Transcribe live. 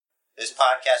This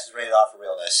podcast is rated R for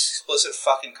realness. Explicit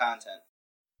fucking content.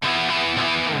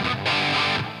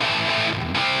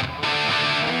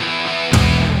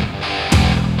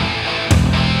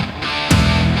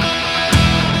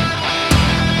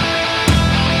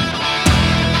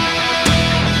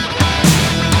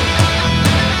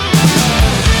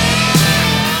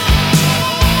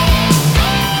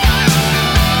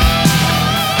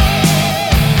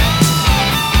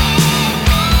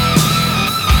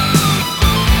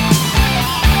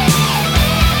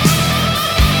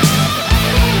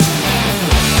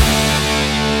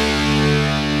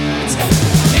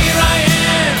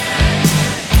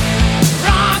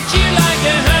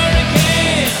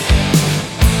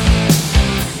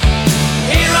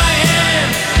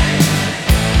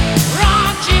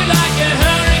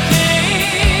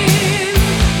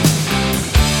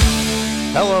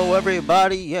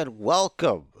 Everybody, and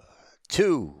welcome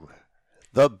to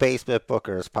the Basement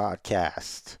Bookers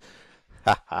podcast.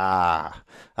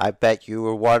 I bet you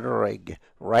were wondering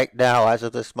right now, as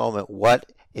of this moment,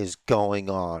 what is going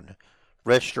on.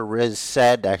 Rich the Riz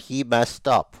said that he messed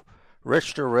up.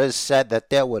 Rich the Riz said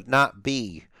that there would not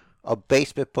be a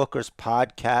Basement Bookers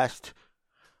podcast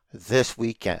this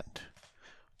weekend.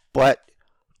 But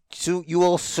you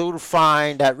will soon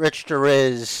find that Rich the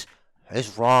Riz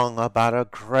is wrong about a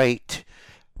great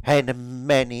and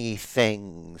many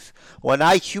things when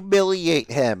I humiliate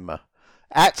him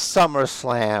at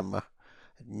SummerSlam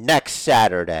next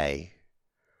Saturday.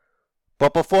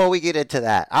 But before we get into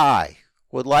that, I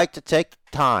would like to take the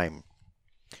time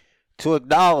to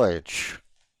acknowledge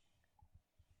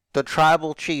the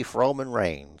Tribal Chief Roman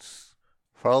Reigns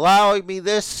for allowing me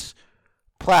this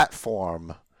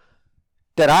platform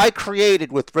that I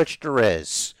created with Rich the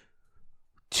Riz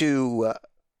to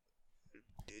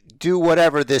do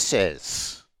whatever this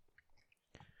is.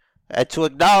 And to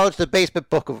acknowledge the Basement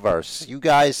Bookiverse. You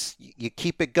guys, you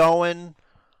keep it going.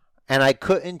 And I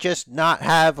couldn't just not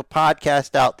have a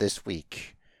podcast out this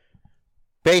week.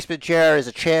 Basement Chair is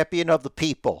a champion of the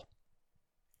people.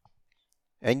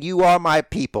 And you are my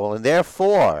people. And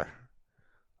therefore,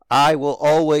 I will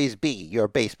always be your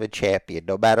Basement Champion,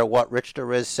 no matter what Rich the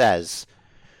Riz says.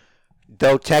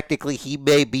 Though technically he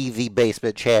may be the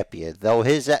Basement Champion. Though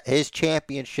his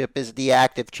championship is the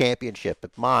active championship.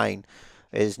 But mine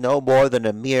is no more than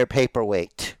a mere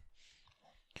paperweight.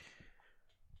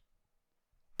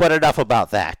 But enough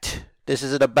about that. This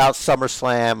isn't about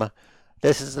SummerSlam.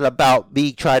 This isn't about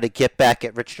me trying to get back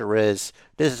at Rich the Riz.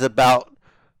 This is about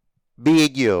me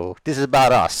and you. This is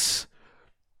about us.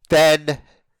 Then,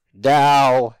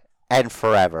 now, and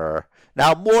forever.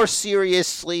 Now, more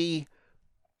seriously,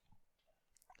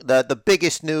 the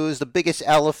biggest news, the biggest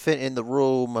elephant in the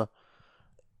room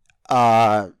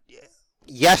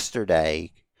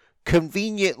yesterday,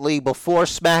 conveniently before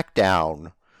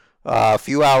SmackDown, a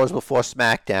few hours before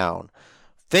SmackDown,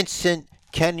 Vincent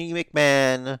Kenny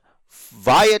McMahon,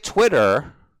 via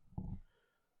Twitter,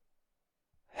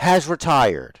 has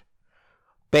retired.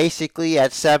 Basically,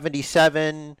 at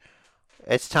 77,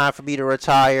 it's time for me to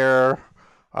retire.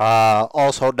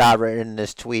 Also not written in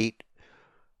this tweet.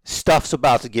 Stuff's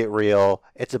about to get real.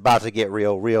 It's about to get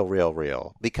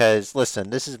real. Because,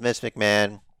 listen, this is Vince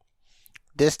McMahon.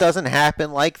 This doesn't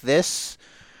happen like this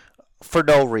for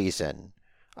no reason.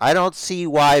 I don't see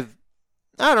why.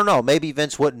 I don't know. Maybe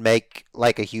Vince wouldn't make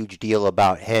like a huge deal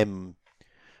about him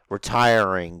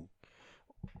retiring.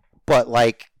 But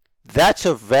like, that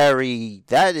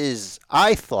is,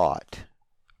 I thought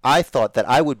that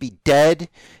I would be dead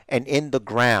and in the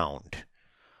ground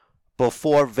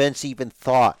before Vince even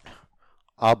thought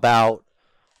about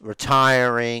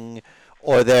retiring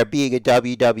or there being a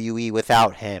WWE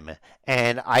without him.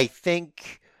 And I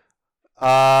think,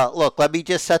 look, let me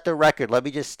just set the record. Let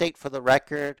me just state for the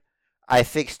record, I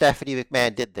think Stephanie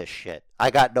McMahon did this shit.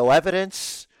 I got no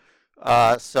evidence,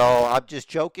 so I'm just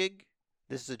joking.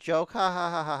 This is a joke, ha ha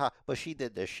ha ha ha. But she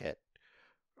did this shit.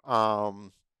 A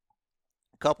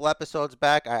couple episodes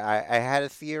back, I had a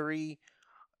theory,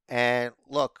 and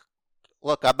look,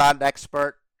 I'm not an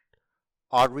expert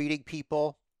on reading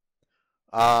people,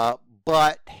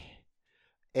 but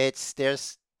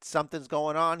there's something's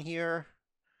going on here.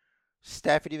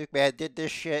 Stephanie McMahon did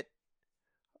this shit.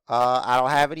 I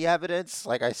don't have any evidence.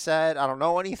 Like I said, I don't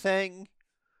know anything.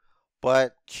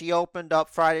 But she opened up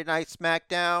Friday Night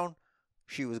SmackDown.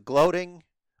 She was gloating.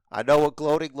 I know what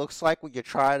gloating looks like when you're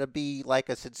trying to be like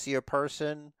a sincere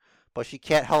person, but she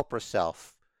can't help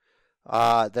herself.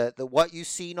 What you've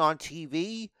seen on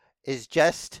TV is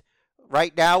just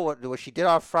right now what she did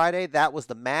on Friday. That was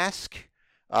the mask.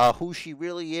 Who she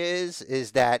really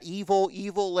is that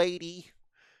evil lady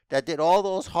that did all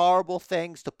those horrible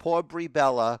things to poor Brie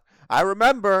Bella. I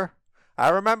remember. I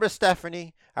remember,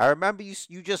 Stephanie. I remember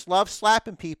you just love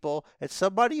slapping people. And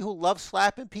somebody who loves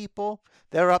slapping people,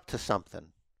 they're up to something.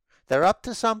 They're up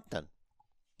to something.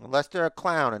 Unless they're a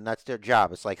clown and that's their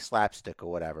job. It's like slapstick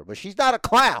or whatever. But she's not a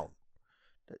clown.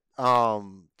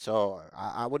 So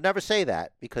I would never say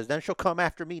that because then she'll come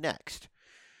after me next.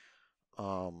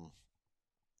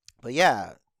 But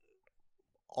yeah,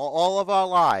 all of our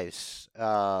lives,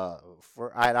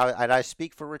 I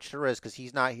speak for Rich the Riz because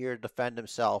he's not here to defend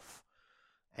himself,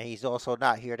 and he's also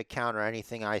not here to counter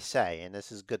anything I say. And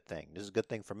this is a good thing. This is a good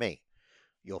thing for me.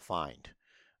 You'll find.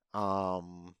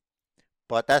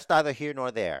 But that's neither here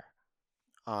nor there.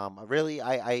 I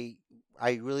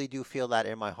really do feel that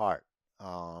in my heart.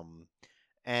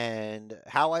 And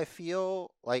how I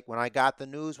feel, like when I got the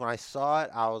news, when I saw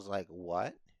it, I was like,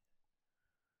 what?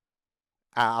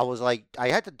 I was like, I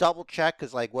had to double check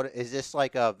because, like, what is this,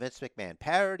 like a Vince McMahon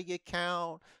parody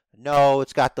account? No,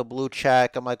 it's got the blue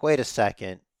check. I'm like, wait a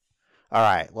second. All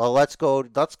right, well, let's go.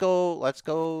 Check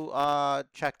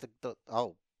the.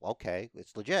 Oh, okay,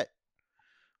 it's legit.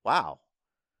 Wow.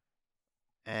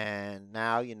 And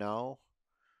now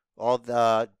all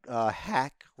the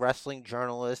hack wrestling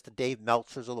journalists, the Dave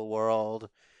Meltzers of the world,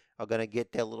 are gonna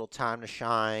get their little time to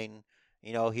shine.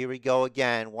 Here we go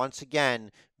again. Once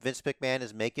again, Vince McMahon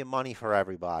is making money for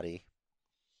everybody.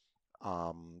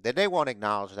 They won't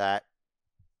acknowledge that.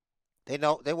 They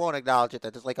won't acknowledge it.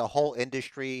 That there's like a whole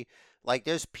industry. Like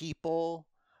there's people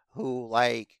who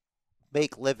like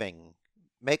make living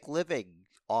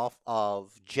off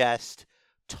of just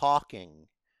talking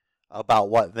about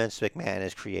what Vince McMahon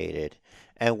has created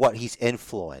and what he's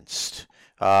influenced.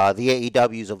 The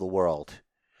AEWs of the world.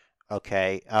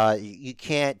 Okay, you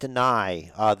can't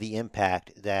deny the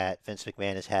impact that Vince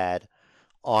McMahon has had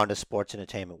on the sports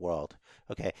entertainment world.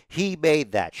 Okay, he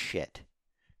made that shit.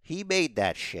 He made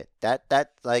that shit.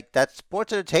 That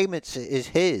sports entertainment is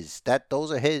his.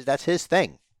 That's his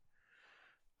thing.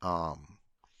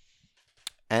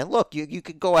 And look, you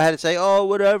could go ahead and say, oh,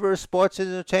 whatever, sports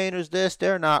entertainers,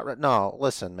 they're not. No,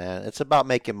 listen, man, it's about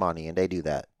making money, and they do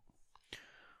that.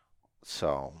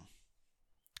 So,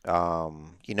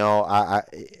 I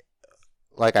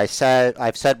like I said,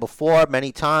 I've said before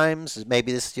many times,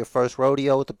 maybe this is your first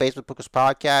rodeo with the Basement Bookers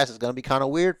podcast. It's going to be kind of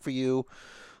weird for you,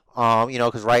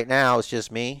 because right now it's just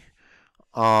me.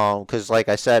 Because like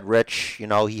I said, Rich,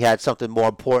 he had something more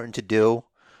important to do.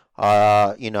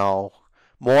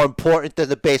 More important than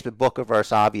the Basement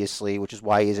Bookerverse, obviously, which is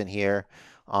why he isn't here.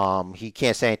 He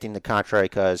can't say anything to the contrary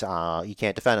because he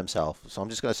can't defend himself. So I'm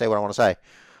just going to say what I want to say.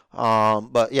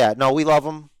 But yeah, no, we love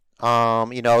him.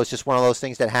 It's just one of those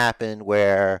things that happen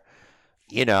where,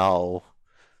 you don't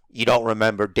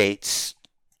remember dates.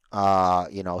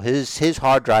 His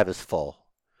hard drive is full,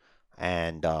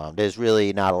 and there's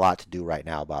really not a lot to do right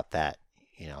now about that.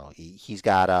 He's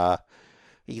got a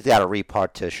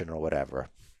repartition or whatever.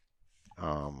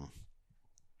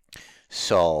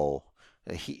 So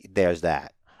there's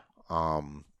that.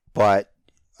 But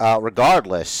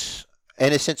regardless,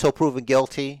 innocent till proven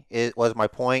guilty was my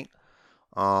point.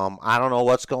 I don't know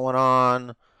what's going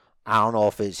on. I don't know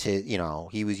if it's his,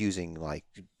 he was using like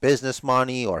business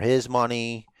money or his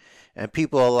money. And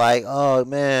people are like, oh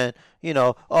man,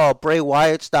 Bray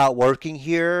Wyatt's not working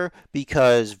here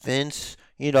because Vince,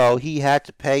 he had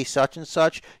to pay such and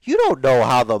such. You don't know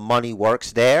how the money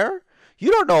works there. You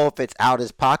don't know if it's out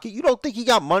his pocket. You don't think he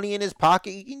got money in his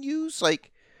pocket he can use?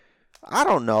 Like, I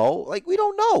don't know. Like, we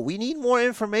don't know. We need more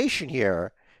information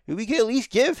here. We can at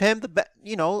least give him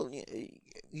you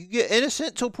get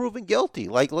innocent till proven guilty.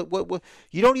 Like, what,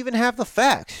 you don't even have the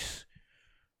facts.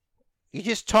 You're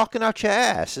just talking out your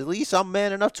ass. At least I'm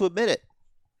man enough to admit it.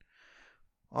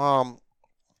 But,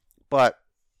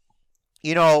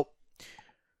 it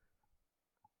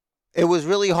was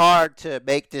really hard to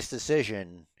make this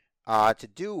decision to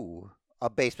do a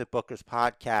Basement Bookers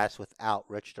podcast without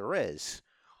Rich the Riz.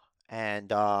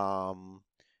 And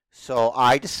so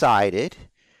I decided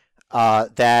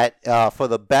that for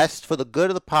the good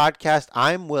of the podcast,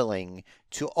 I'm willing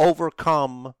to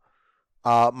overcome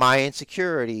my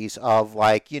insecurities of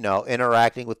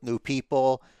interacting with new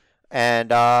people.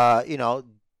 And, I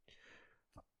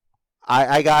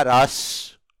got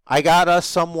us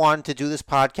someone to do this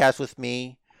podcast with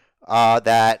me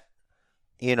that,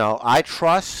 I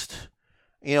trust,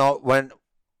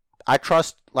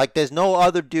 like there's no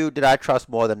other dude that I trust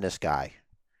more than this guy.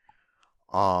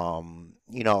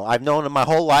 I've known him my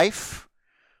whole life.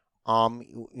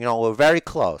 We're very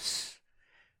close.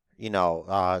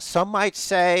 Some might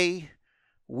say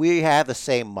we have the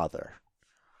same mother.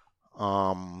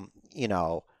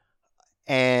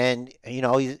 And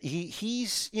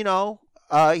he's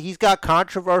he's got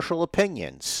controversial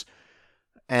opinions.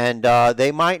 And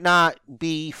they might not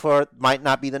be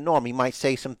the norm. He might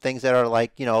say some things that are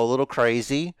like, a little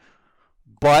crazy,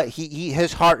 but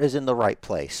his heart is in the right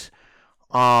place.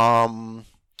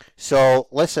 So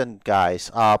listen,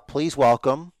 guys, please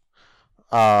welcome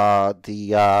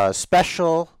the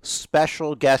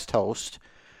special guest host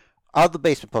of the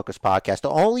Basement Bookers podcast. The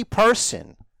only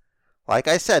person, like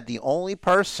I said, the only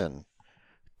person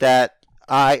that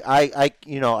I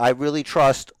really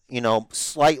trust,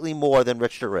 slightly more than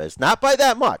Rich the Riz. Not by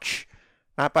that much.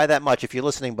 Not by that much. If you're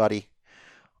listening, buddy.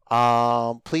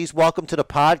 Please welcome to the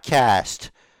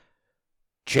podcast,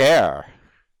 Jer.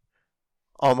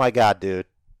 Oh my God, dude.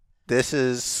 This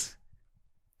is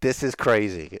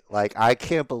crazy. Like, I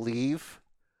can't believe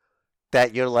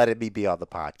that you're letting me be on the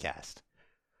podcast.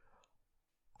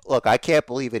 Look, I can't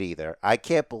believe it either. I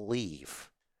can't believe,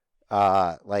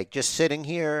 just sitting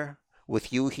here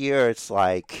with you here, it's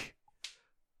like,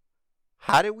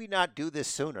 how did we not do this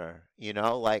sooner?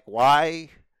 Like, why,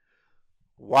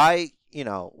 why,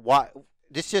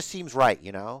 this just seems right,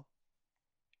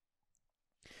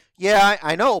 Yeah,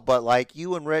 I know, but like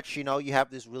you and Rich, you have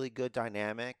this really good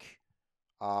dynamic.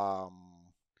 Um,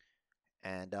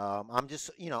 I'm just,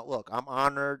 look, I'm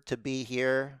honored to be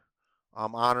here.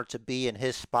 I'm honored to be in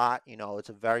his spot. It's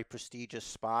a very prestigious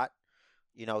spot.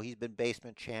 He's been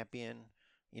basement champion.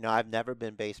 I've never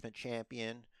been basement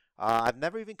champion. I've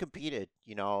never even competed.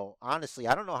 Honestly,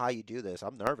 I don't know how you do this.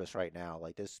 I'm nervous right now.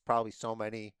 Like, there's probably so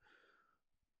many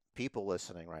people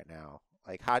listening right now.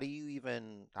 Like, how do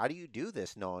you do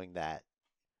this knowing that?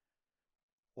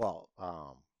 Well,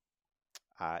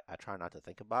 I try not to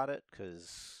think about it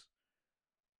because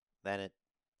then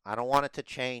I don't want it to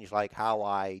change like how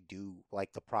I do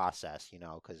like the process,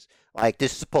 because like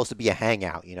this is supposed to be a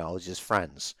hangout, it's just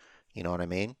friends. You know what I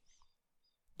mean?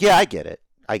 Yeah, I get it.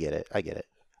 I get it.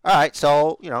 All right,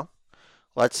 so,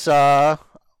 let's I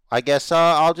guess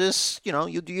I'll just,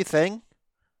 you do your thing.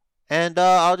 And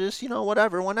I'll just,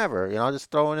 whatever, whenever, I'll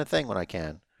just throw in a thing when I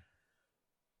can.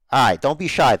 All right, don't be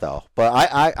shy though. But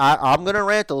I'm gonna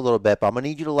rant a little bit, but I'm gonna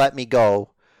need you to let me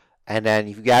go. And then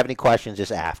if you have any questions,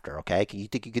 just after, okay? You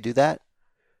think you could do that?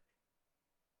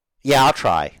 Yeah, I'll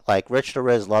try. Like, Rich the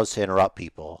Riz loves to interrupt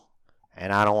people,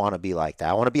 and I don't want to be like that.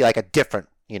 I want to be like a different,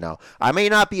 I may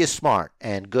not be as smart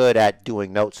and good at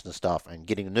doing notes and stuff and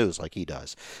getting the news like he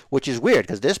does, which is weird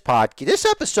because this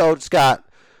episode's got,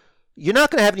 you're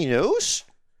not going to have any news?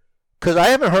 Because I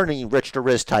haven't heard any Rich the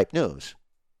Riz type news.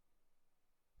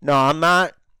 No, I'm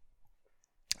not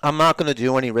going to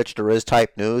do any Rich the Riz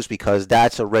type news because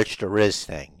that's a Rich the Riz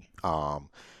thing.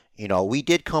 We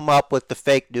did come up with the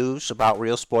fake news about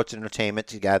Real Sports Entertainment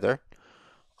together.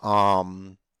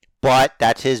 But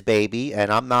that's his baby,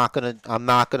 and I'm not gonna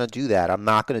do that. I'm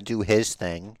not gonna do his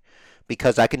thing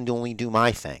because I can only do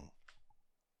my thing.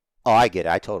 Oh, I get it.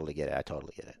 I totally get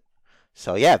it.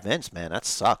 So yeah, Vince, man, that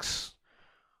sucks.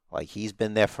 Like, he's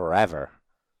been there forever.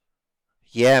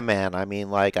 Yeah, man. I mean,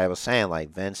 like I was saying,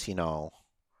 like Vince,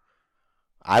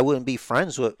 I wouldn't be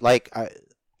friends with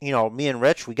me and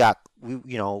Rich. We got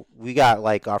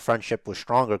like our friendship was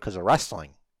stronger because of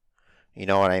wrestling. You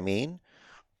know what I mean?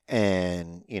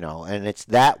 And and it's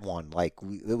that one. Like,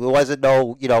 it wasn't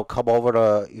come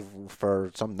over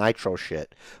for some Nitro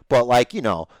shit, but like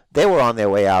they were on their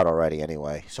way out already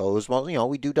anyway. So it was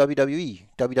we do WWE,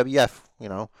 WWF,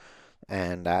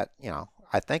 and that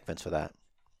I thank Vince for that.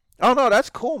 Oh no, that's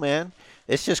cool, man.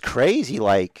 It's just crazy,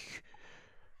 like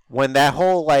when that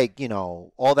whole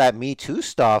all that Me Too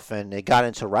stuff and it got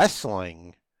into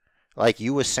wrestling, like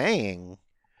you were saying,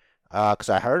 because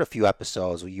I heard a few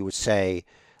episodes where you would say,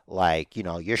 like,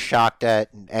 you're shocked that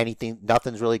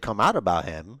nothing's really come out about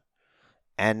him.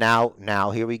 And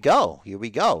now here we go.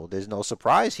 There's no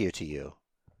surprise here to you.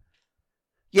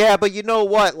 Yeah, but you know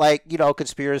what? Like,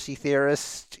 conspiracy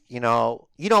theorists, you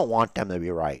don't want them to be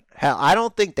right. Hell, I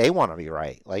don't think they want to be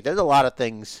right. Like, there's a lot of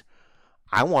things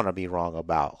I want to be wrong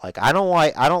about. Like, I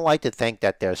don't like to think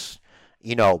that there's,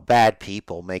 bad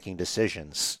people making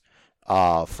decisions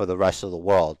for the rest of the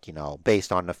world,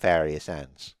 based on nefarious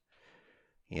ends.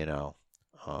 Yeah.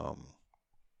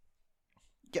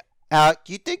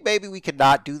 Do you think maybe we could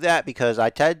not do that? Because I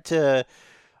tend to,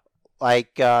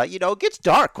 like, it gets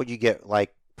dark when you get,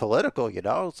 like, political,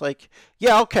 It's like,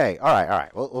 yeah, okay, all right.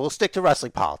 We'll stick to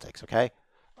wrestling politics, okay?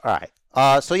 All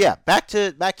right. So, yeah, back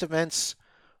to Vince.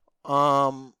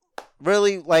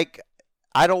 Really, like,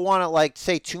 I don't want to, like,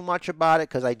 say too much about it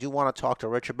because I do want to talk to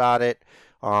Rich about it.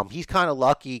 He's kind of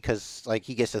lucky because, like,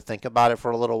 he gets to think about it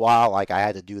for a little while. Like, I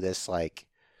had to do this, like,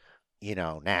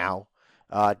 now.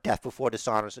 Death Before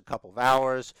Dishonor is a couple of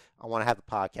hours. I want to have the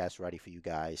podcast ready for you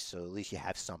guys, so at least you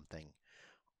have something.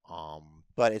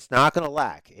 But it's not going to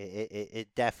lack. It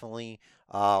definitely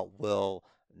will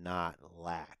not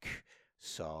lack.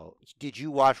 So, did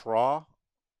you watch Raw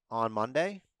on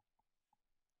Monday?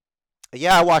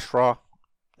 Yeah, I watched Raw.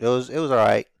 It was all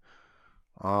right.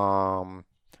 I'm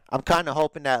kind of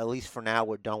hoping that at least for now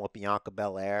we're done with Bianca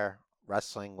Belair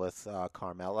wrestling with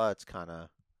Carmella. It's kind of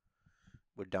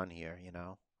we're done here, you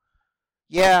know.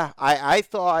 Yeah, I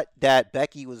thought that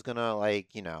Becky was gonna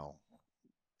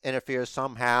interfere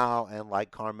somehow, and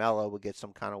like Carmella would get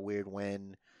some kind of weird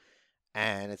win,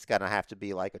 and it's gonna have to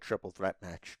be like a triple threat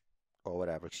match or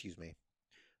whatever. Excuse me,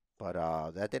 but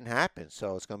that didn't happen.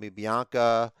 So it's gonna be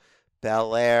Bianca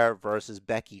Belair versus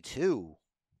Becky 2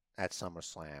 at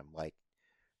SummerSlam. Like,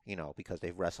 because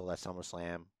they've wrestled at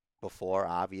SummerSlam before,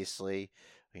 obviously.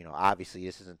 Obviously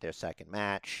this isn't their second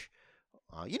match.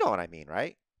 You know what I mean,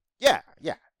 right? Yeah,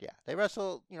 yeah, yeah. They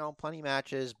wrestle, plenty of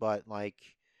matches, but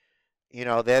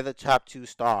they're the top two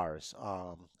stars.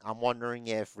 I'm wondering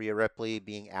if Rhea Ripley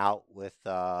being out with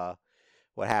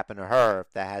what happened to her,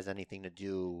 if that has anything to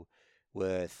do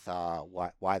with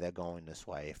why they're going this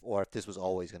way, or if this was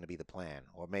always going to be the plan,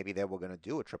 or maybe they were going to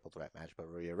do a triple threat match, but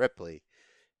Rhea Ripley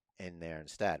in there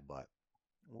instead. But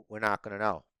we're not going to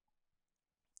know.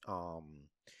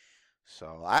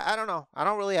 So I don't know. I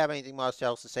don't really have anything much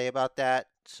else to say about that.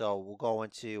 So we'll go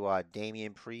into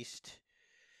Damian Priest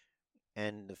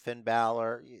and the Finn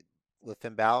Balor with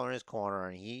Finn Balor in his corner,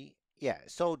 and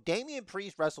So Damian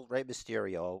Priest wrestled Rey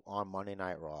Mysterio on Monday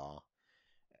Night Raw,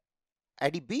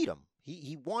 and he beat him.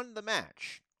 He won the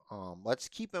match. Let's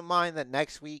keep in mind that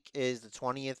next week is the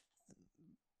 20th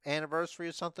anniversary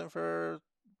or something for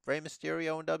Rey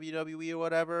Mysterio in WWE or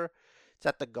whatever. It's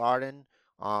at the Garden.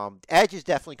 Edge is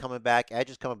definitely coming back. Edge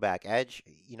is coming back. Edge,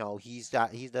 he's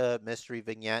the mystery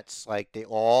vignettes. Like, they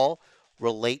all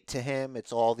relate to him.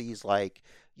 It's all these John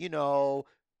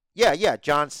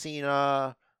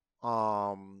Cena.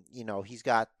 He's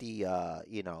got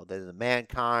the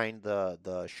Mankind,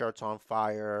 the shirts on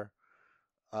fire,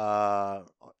 or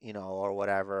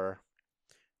whatever.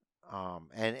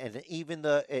 And even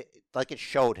it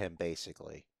showed him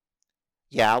basically.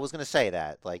 Yeah, I was gonna say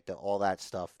that, like all that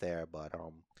stuff there, but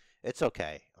it's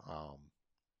okay.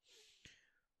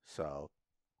 So,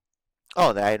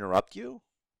 oh, did I interrupt you?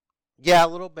 Yeah, a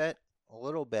little bit,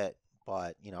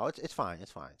 but it's fine,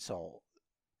 it's fine. So,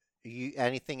 you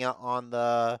anything on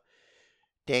the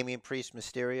Damian Priest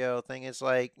Mysterio thing is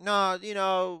like, no,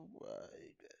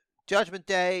 Judgment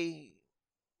Day.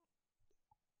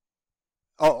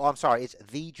 Oh, I'm sorry, it's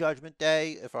the Judgment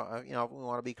Day. If if we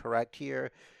want to be correct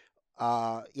here.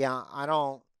 Yeah, I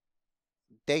don't.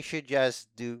 They should just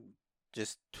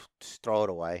throw it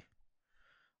away.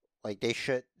 Like they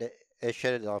should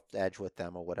have left Edge with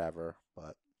them or whatever.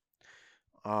 But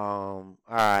all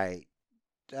right.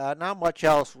 Not much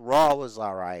else. Raw was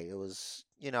all right. It was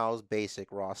it was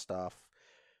basic Raw stuff.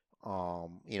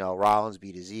 Rollins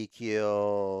beat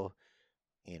Ezekiel.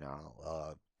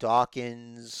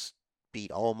 Dawkins beat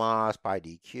Omos by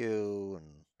DQ,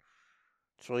 and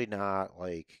it's really not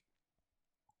like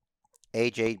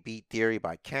AJ beat Theory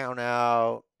by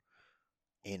countout.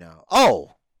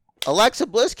 Oh, Alexa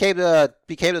Bliss became the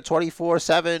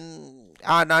 24/7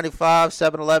 I-95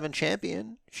 7-Eleven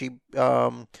champion.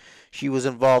 She was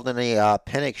involved in a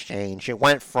pin exchange. It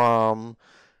went from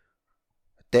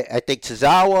I think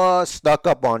Tozawa snuck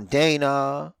up on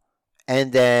Dana,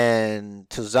 and then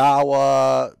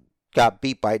Tozawa got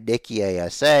beat by Nikki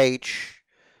ASH,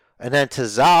 and then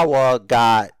Tozawa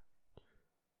got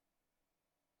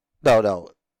no.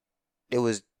 It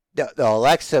was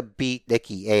Alexa beat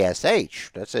Nikki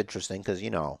ASH. That's interesting because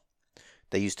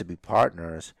they used to be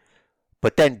partners.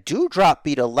 But then Doudrop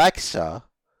beat Alexa.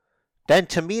 Then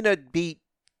Tamina beat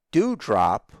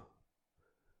Doudrop,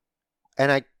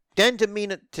 and then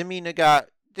Tamina got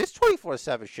this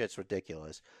 24/7 shit's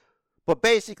ridiculous. But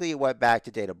basically, it went back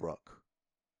to Dana Brooke.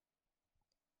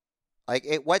 Like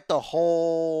it went the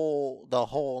whole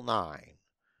 9.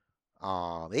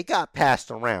 It got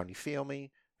passed around. You feel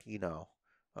me? No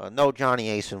Johnny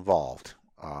Ace involved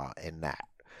in that.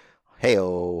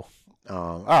 Heyo.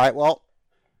 All right. Well,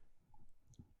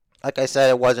 like I said,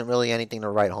 it wasn't really anything to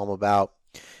write home about.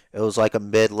 It was like a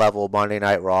mid-level Monday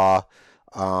Night Raw.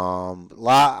 I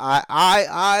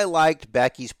liked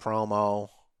Becky's promo.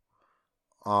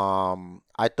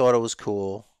 I thought it was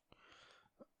cool.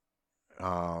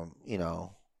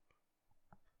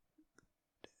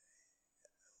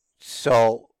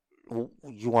 So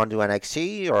you want to do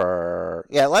NXT or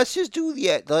let's just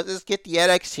let's get the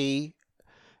NXT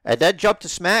and then jump to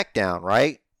SmackDown,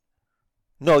 right?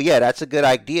 No, yeah, that's a good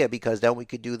idea because then we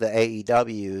could do the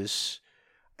AEWs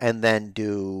and then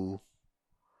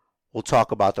we'll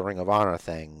talk about the Ring of Honor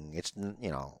thing. It's, and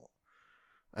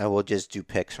we'll just do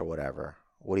picks or whatever.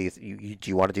 What do do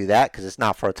you want to do that? Because it's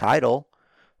not for a title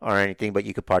or anything, but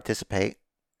you could participate.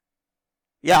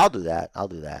 Yeah, I'll do that. I'll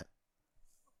do that.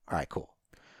 All right, cool.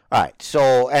 All right,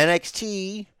 so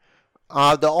NXT.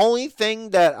 The only thing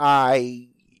that I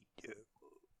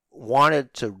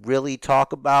wanted to really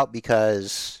talk about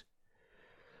because,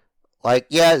 like,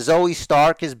 yeah, Zoe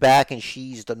Stark is back and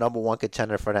she's the number one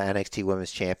contender for the NXT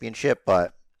Women's Championship,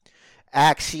 but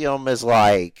Axiom is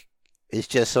like, it's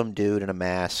just some dude in a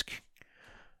mask.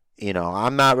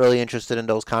 I'm not really interested in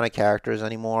those kind of characters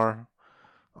anymore.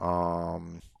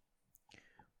 But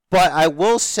I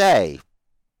will say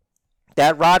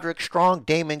that Roderick Strong,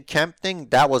 Damon Kemp thing,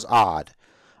 that was odd.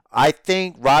 I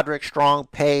think Roderick Strong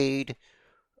paid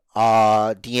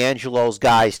D'Angelo's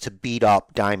guys to beat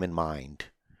up Diamond Mind.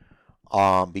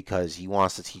 Because he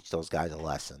wants to teach those guys a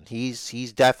lesson.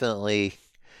 He's definitely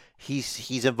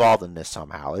he's involved in this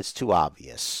somehow. It's too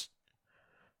obvious.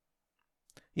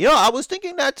 I was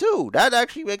thinking that too. That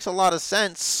actually makes a lot of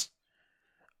sense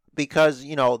because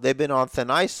they've been on thin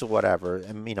ice or whatever,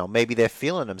 and maybe they're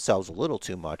feeling themselves a little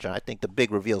too much. And I think the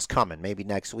big reveal's coming. Maybe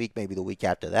next week, maybe the week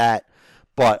after that.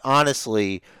 But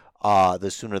honestly, the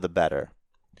sooner the better.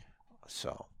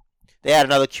 So they had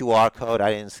another QR code.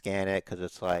 I didn't scan it because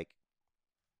it's like.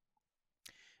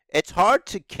 It's hard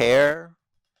to care,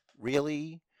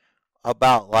 really,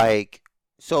 about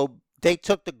so they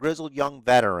took the grizzled young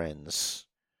veterans,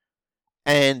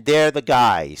 and they're the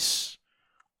guys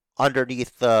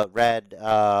underneath the red,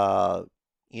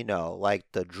 like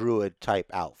the druid type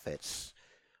outfits.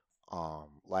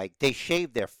 Like they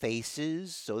shave their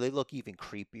faces, so they look even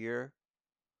creepier.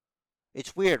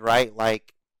 It's weird, right?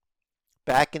 Like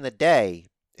back in the day,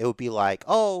 it would be like,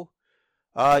 oh.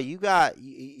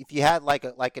 If you had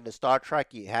like in the Star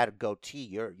Trek, you had a goatee.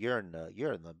 You're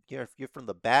from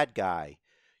the bad guy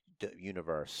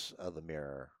universe of the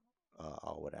mirror,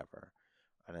 or whatever.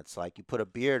 And it's like you put a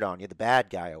beard on, you're the bad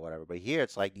guy or whatever. But here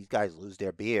it's like these guys lose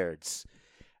their beards,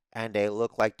 and they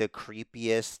look like the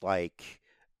creepiest like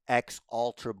ex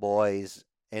altar boys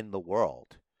in the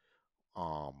world.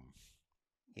 Um,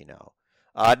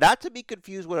 not to be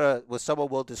confused with someone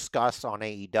we'll discuss on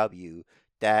AEW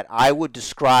that I would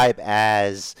describe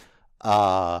as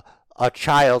a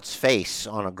child's face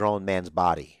on a grown man's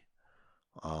body.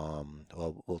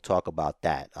 We'll talk about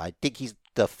that. I think he's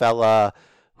the fella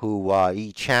who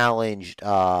he challenged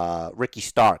Ricky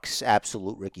Starks,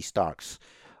 absolute Ricky Starks,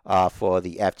 for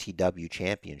the FTW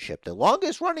championship. The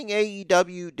longest running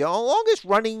AEW, the longest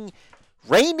reigning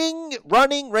AEW,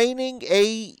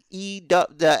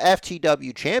 the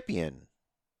FTW champion.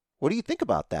 What do you think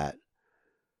about that?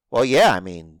 Well, yeah, I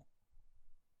mean,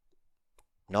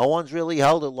 no one's really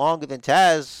held it longer than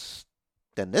Taz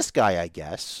than this guy, I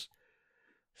guess.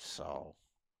 So,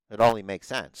 it only makes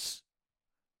sense.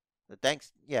 But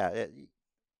thanks. Yeah,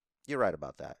 you're right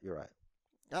about that. You're right.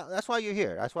 That's why you're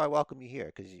here. That's why I welcome you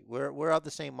here, because we're of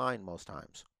the same mind most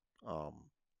times. Um,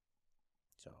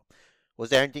 so, was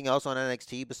there anything else on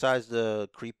NXT besides the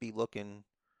creepy looking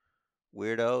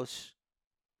weirdos?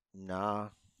 Nah.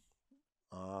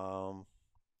 Um,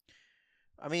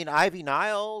 I mean, Ivy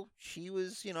Nile, she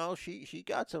was, she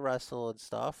got to wrestle and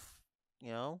stuff, you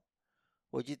know.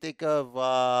 What'd you think of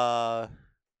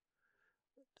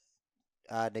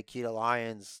Nikita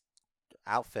Lyons'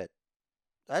 outfit?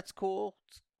 That's cool.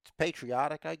 It's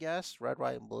patriotic, I guess. Red,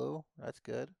 white, and blue. That's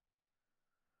good.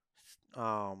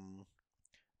 Um,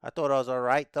 I thought I was all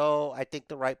right though. I think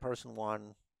the right person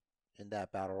won in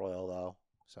that battle royal though.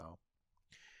 So,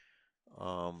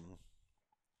 um,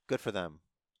 good for them.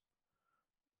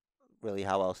 Really,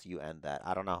 how else do you end that?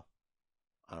 I don't know.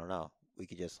 I don't know. We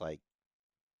could just like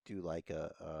do like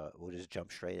we'll just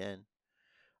jump straight in.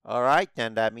 All right,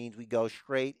 then that means we go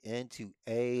straight into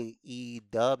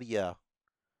AEW.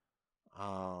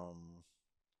 Um,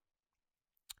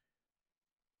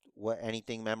 what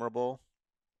anything memorable?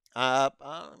 I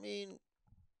mean,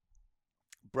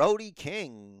 Brody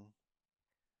King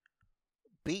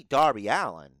beat Darby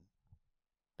Allin.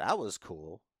 That was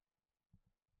cool.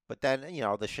 But then,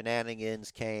 the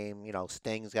shenanigans came.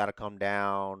 Sting's got to come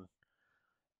down.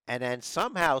 And then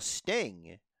somehow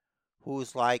Sting,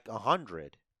 who's like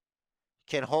 100,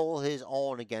 can hold his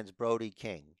own against Brody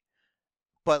King.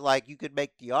 But, like, you could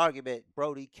make the argument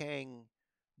Brody King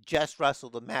just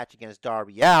wrestled a match against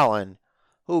Darby Allin,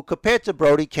 who, compared to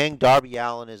Brody King, Darby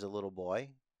Allin is a little boy.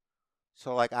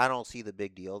 So, like, I don't see the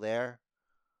big deal there.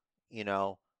 You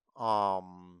know,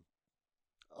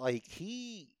 like,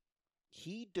 he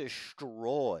he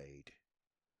destroyed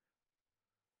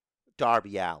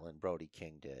Darby Allin. Brody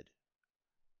King did.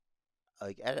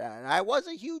 Like, and I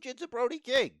wasn't huge into Brody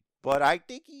King, but I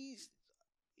think he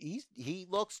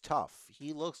looks tough.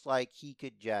 He looks like he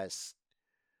could just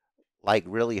like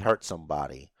really hurt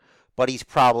somebody. But he's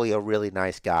probably a really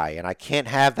nice guy, and I can't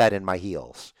have that in my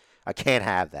heels. I can't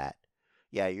have that.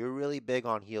 Yeah, you're really big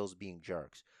on heels being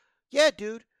jerks. Yeah,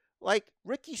 dude. Like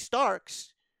Ricky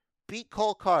Starks beat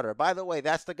Cole Carter. By the way,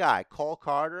 that's the guy. Cole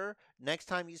Carter. Next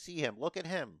time you see him, look at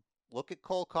him. Look at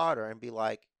Cole Carter and be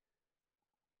like,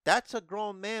 that's a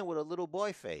grown man with a little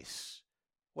boy face.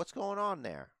 What's going on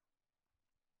there?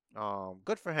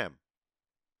 Good for him.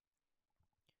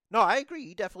 No, I agree.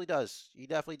 He definitely does. He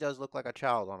definitely does look like a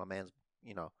child on a man's,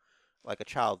 you know, like a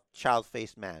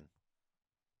child-faced man.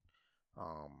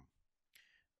 Um,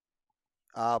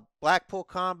 Blackpool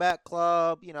Combat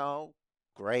Club,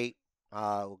 great.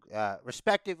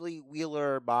 Respectively,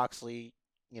 Wheeler, Moxley,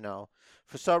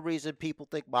 for some reason people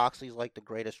think Moxley's like the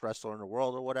greatest wrestler in the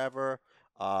world or whatever.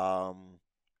 Um,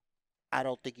 I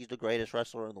don't think he's the greatest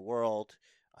wrestler in the world.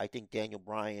 I think Daniel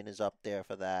Bryan is up there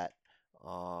for that.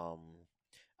 Um,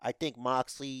 I think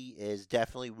Moxley is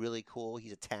definitely really cool.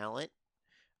 He's a talent.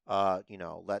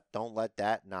 Don't let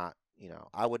that not.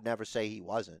 I would never say he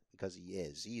wasn't because he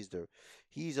is.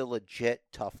 He's a legit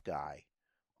tough guy.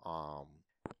 Um,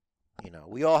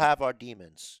 we all have our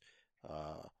demons,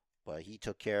 but he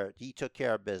took care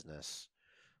of business.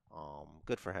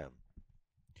 Good for him.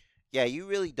 Yeah, you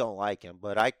really don't like him,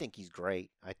 but I think he's great.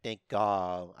 I think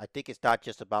it's not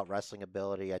just about wrestling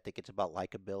ability. I think it's about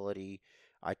likability.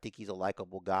 I think he's a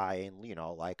likable guy, and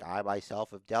like I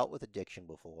myself have dealt with addiction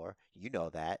before. You know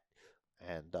that,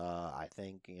 and I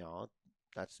think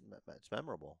that's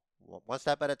memorable. One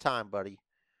step at a time, buddy.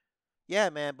 Yeah,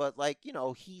 man, but like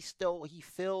he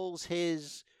fills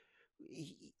he's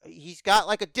got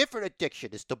like a different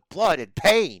addiction. It's the blood and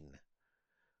pain.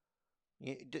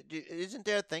 Isn't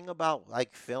there a thing about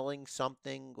like filling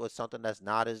something with something that's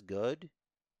not as good?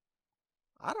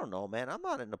 I don't know, man. I'm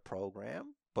not in the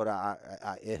program, but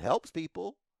it helps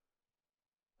people.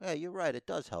 Yeah, you're right. It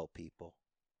does help people.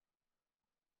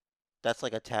 That's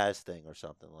like a Taz thing or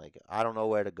something. Like I don't know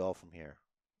where to go from here.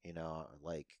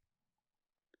 Like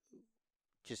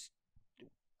just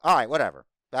all right, whatever.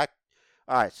 Back.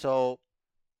 All right, so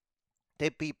they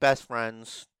beat Best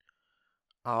Friends.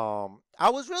 I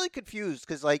was really confused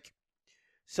because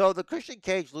so the Christian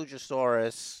Cage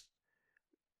Luchasaurus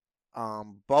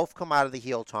both come out of the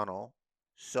heel tunnel.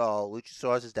 So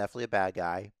Luchasaurus is definitely a bad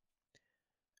guy.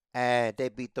 And they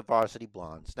beat the Varsity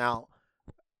Blondes. Now,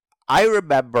 I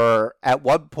remember at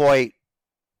one point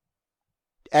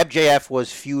MJF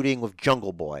was feuding with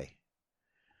Jungle Boy.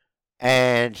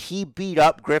 And he beat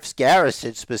up Griff's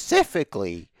Garrison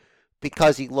specifically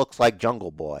because he looks like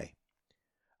Jungle Boy.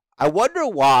 I wonder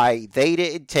why they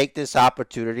didn't take this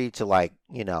opportunity to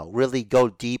really go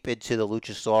deep into the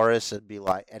Luchasaurus and be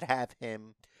like and have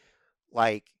him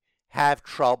like have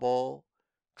trouble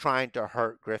trying to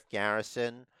hurt Griff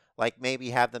Garrison, like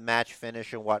maybe have the match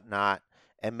finish and whatnot,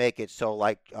 and make it so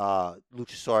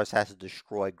Luchasaurus has to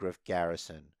destroy Griff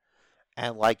Garrison,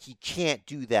 and like he can't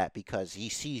do that because he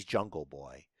sees Jungle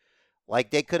Boy. Like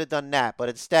they could have done that, but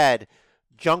instead,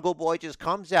 Jungle Boy just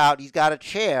comes out. He's got a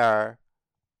chair,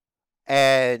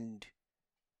 and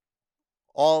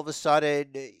all of a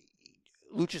sudden,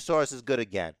 Luchasaurus is good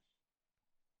again.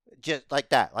 Just like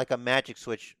that, like a magic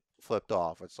switch flipped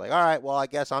off. It's like, all right, well, I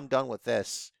guess I'm done with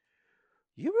this.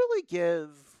 You really give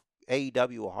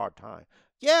AEW a hard time.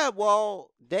 Yeah,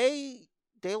 well, they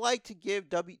like to give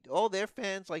all their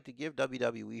fans like to give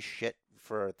WWE shit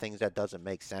for things that doesn't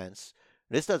make sense.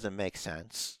 This doesn't make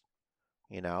sense,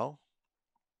 you know.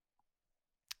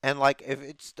 And like if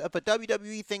a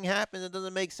WWE thing happens that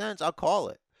doesn't make sense, I'll call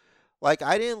it. Like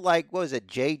I didn't like what was it,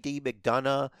 JD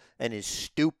McDonough and his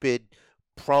stupid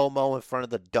promo in front of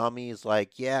the dummies.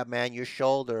 Like, yeah, man, your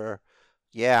shoulder.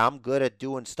 Yeah, I'm good at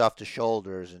doing stuff to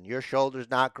shoulders, and your shoulder's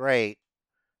not great.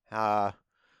 Uh,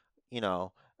 you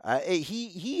know,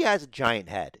 he has a giant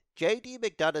head. JD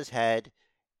McDonough's head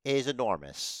is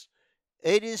enormous.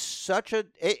 It is such a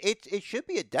it should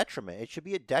be a detriment. It should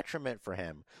be a detriment for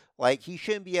him. Like he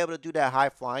shouldn't be able to do that high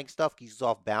flying stuff. He's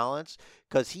off balance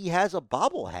because he has a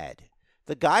bobblehead.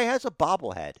 The guy has a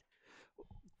bobblehead.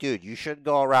 Dude, you shouldn't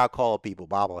go around calling people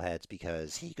bobbleheads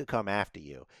because he could come after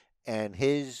you. And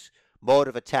his mode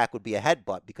of attack would be a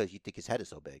headbutt because you think his head is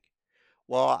so big.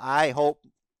 Well, I hope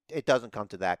it doesn't come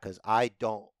to that because I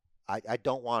don't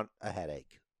want a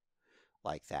headache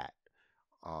like that.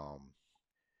 Um,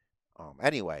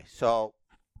 anyway, so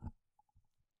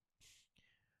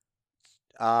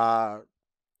uh,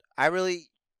 I really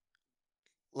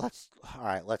let's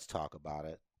talk about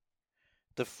it.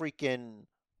 The freaking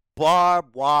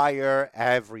barbed wire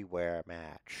everywhere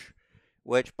match.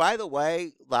 Which, by the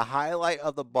way, the highlight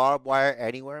of the barbed wire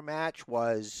anywhere match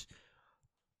was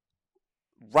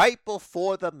right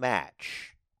before the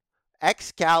match.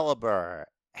 Excalibur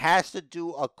has to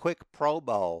do a quick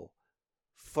promo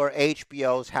for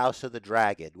HBO's House of the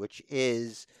Dragon, which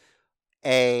is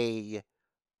a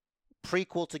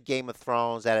prequel to Game of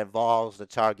Thrones that involves the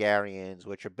Targaryens,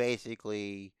 which are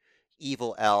basically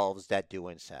evil elves that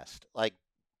do incest. Like,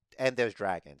 and there's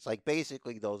dragons. Like,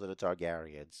 basically, those are the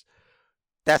Targaryens.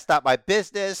 That's not my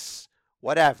business.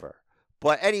 Whatever.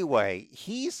 But anyway,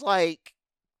 he's like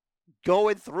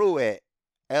going through it,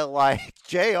 and like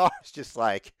JR's just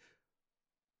like,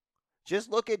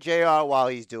 just look at JR while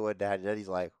he's doing that, and then he's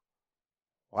like,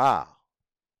 wow.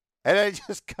 And then it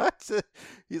just cuts it.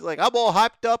 He's like, I'm all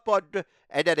hyped up on,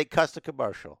 and then it cuts to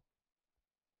commercial.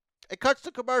 It cuts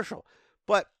to commercial.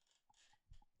 But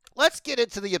let's get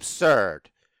into the absurd.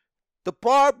 The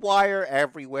barbed wire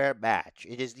everywhere match.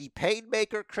 It is the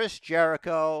Painmaker Chris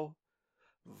Jericho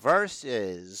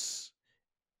versus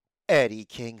Eddie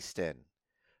Kingston.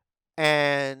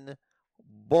 And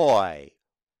boy,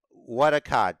 what a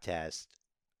contest.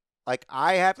 Like,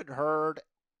 I haven't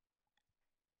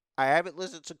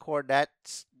listened to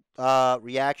Cornette's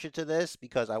reaction to this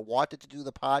because I wanted to do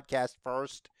the podcast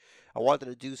first. I wanted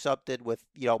to do something with,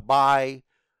 my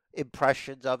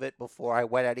impressions of it before I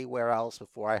went anywhere else,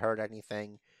 before I heard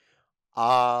anything.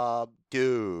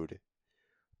 Dude,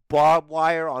 barbed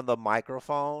wire on the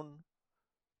microphone,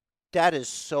 that is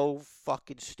so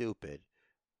fucking stupid.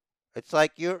 It's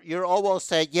like you're almost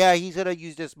saying, yeah, he's gonna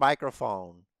use this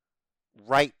microphone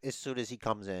right as soon as he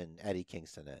comes in. Eddie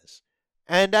Kingston is,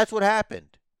 and that's what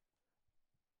happened.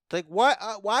 Like,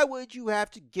 why would you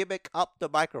have to gimmick up the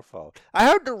microphone? I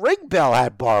heard the ring bell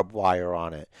had barbed wire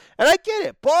on it, and I get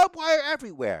it, barbed wire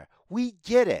everywhere. We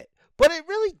get it, but it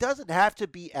really doesn't have to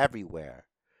be everywhere.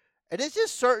 And it's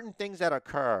just certain things that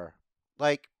occur,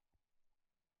 like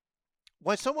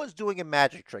when someone's doing a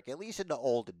magic trick, at least in the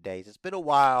olden days. It's been a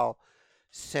while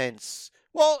since,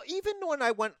 well, even when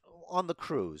I went on the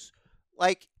cruise,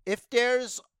 like, if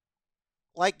there's,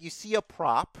 like, you see a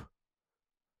prop,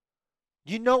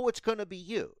 you know it's going to be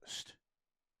used.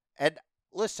 And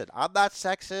listen, I'm not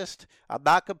sexist. I'm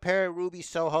not comparing Ruby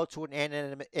Soho to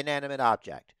an inanimate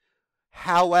object.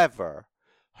 However,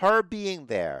 her being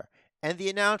there and the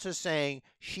announcer saying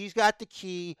she's got the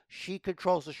key, she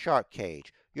controls the shark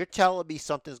cage, you're telling me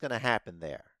something's going to happen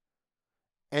there.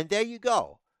 And there you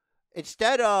go.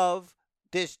 Instead of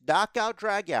this knockout,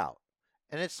 drag out.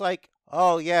 And it's like,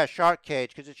 oh yeah, shark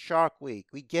cage because it's Shark Week.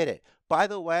 We get it. By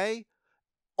the way,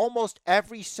 almost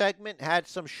every segment had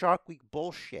some Shark Week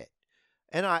bullshit.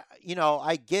 And I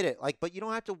get it. Like, but you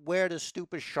don't have to wear the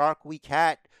stupid Shark Week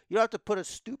hat. You don't have to put a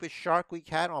stupid Shark Week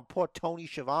hat on poor Tony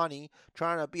Schiavone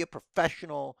trying to be a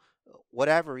professional,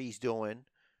 whatever he's doing.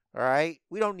 All right?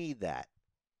 We don't need that.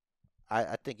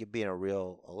 I think you're being a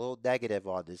little negative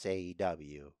on this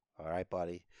AEW. All right,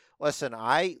 buddy? Listen,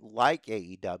 I like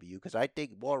AEW because I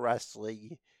think more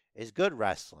wrestling is good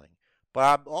wrestling.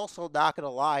 But I'm also not going to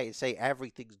lie and say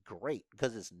everything's great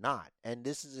because it's not. And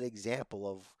this is an example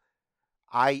of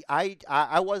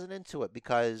I wasn't into it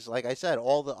because, like I said,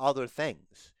 all the other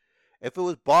things. If it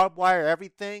was barbed wire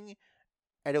everything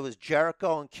and it was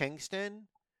Jericho and Kingston,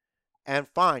 and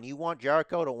fine, you want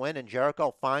Jericho to win and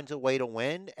Jericho finds a way to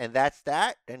win and that's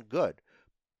that, then good.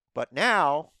 But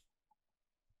now,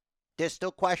 there's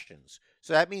still questions.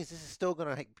 So that means this is still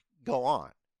going to go on.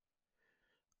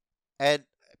 And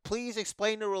please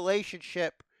explain the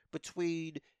relationship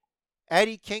between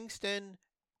Eddie Kingston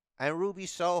and Ruby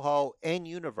Soho in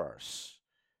universe.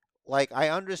 Like, I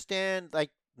understand, like,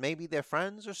 maybe they're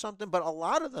friends or something, but a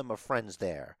lot of them are friends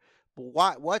there.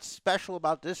 But what's special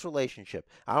about this relationship?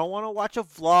 I don't want to watch a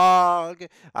vlog.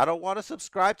 I don't want to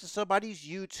subscribe to somebody's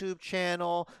YouTube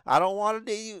channel. I don't want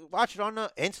to watch it on the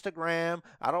Instagram.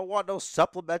 I don't want no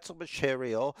supplemental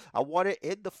material. I want it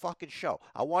in the fucking show.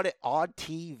 I want it on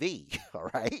TV,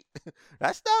 all right?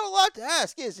 That's not a lot to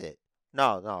ask, is it?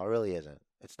 No, it really isn't.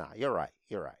 It's not. You're right.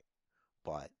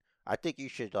 But I think you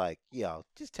should, like,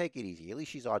 just take it easy. At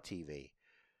least she's on TV.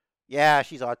 Yeah,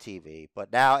 she's on TV.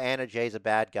 But now Anna Jay's a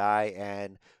bad guy,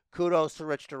 and kudos to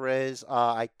Rich the Riz.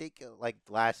 I think, like,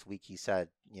 last week he said,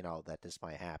 that this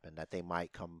might happen, that they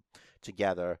might come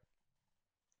together.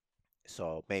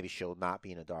 So maybe she'll not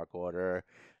be in a Dark Order.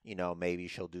 Maybe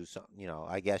she'll do something.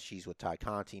 I guess she's with Ty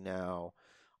Conti now.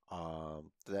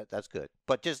 That's good.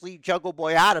 But just leave Jungle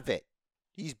Boy out of it.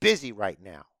 He's busy right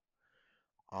now.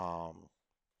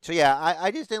 So yeah,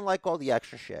 I just didn't like all the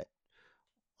extra shit.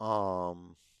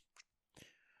 Um,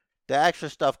 the extra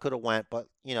stuff could have went, but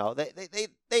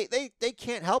they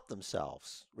can't help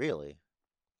themselves really.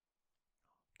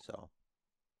 So,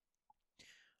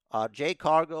 Jade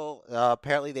Cargill,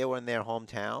 apparently they were in their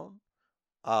hometown,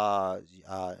 uh,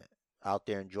 uh, out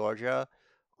there in Georgia.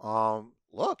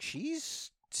 Look,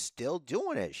 she's still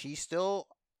doing it. She's still,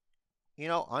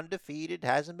 undefeated,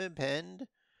 hasn't been pinned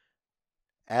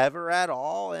ever at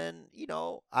all, and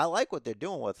I like what they're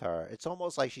doing with her. It's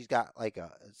almost like she's got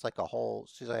it's like a whole,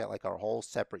 she's like a whole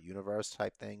separate universe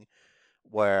type thing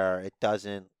where it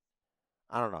doesn't.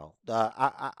 I don't know.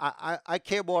 I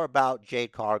care more about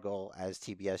Jade Cargill as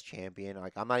TBS champion.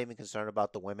 Like I'm not even concerned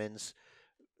about the women's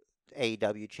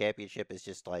AEW championship. It's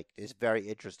just like it's very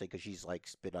interesting because she's like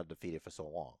been undefeated for so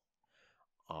long.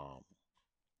 Um,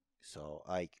 so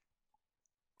like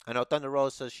I know Thunder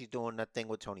Rosa, she's doing that thing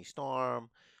with Tony Storm,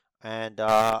 and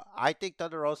I think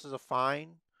Thunder Rosa's a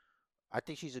fine. I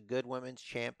think she's a good women's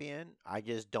champion. I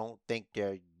just don't think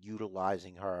they're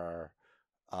utilizing her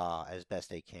as best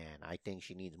they can. I think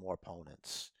she needs more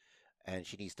opponents, and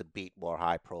she needs to beat more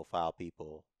high-profile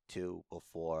people too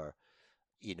before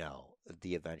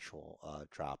the eventual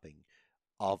dropping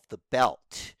of the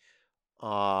belt.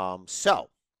 So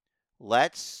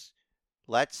let's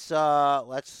let's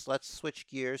switch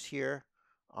gears here.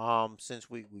 Since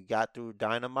we got through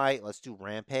Dynamite, let's do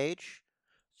Rampage.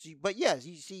 See, but yes,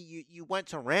 you see, you went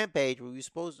to Rampage.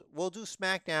 We'll do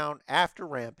SmackDown after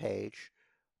Rampage.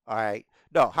 All right.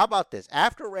 No, how about this?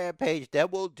 After Rampage, then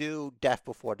we'll do Death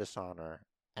Before Dishonor,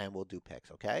 and we'll do picks.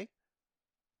 Okay.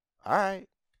 All right.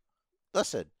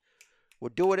 Listen, we're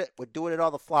doing it. We're doing it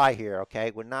on the fly here.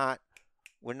 Okay. We're not.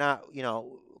 We're not.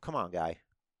 Come on, guy.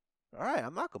 All right.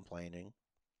 I'm not complaining.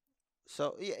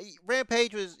 So yeah,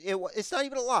 Rampage it's not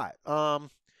even a lot.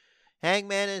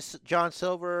 Hangman and John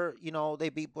Silver, they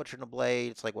beat Butcher and the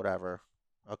Blade. It's like whatever.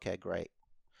 Okay, great.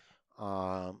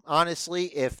 Honestly,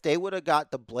 if they would have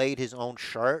got the Blade his own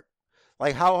shirt,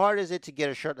 like how hard is it to get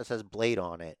a shirt that says Blade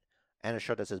on it and a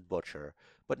shirt that says Butcher?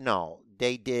 But no,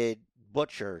 they did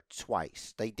Butcher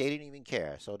twice. They didn't even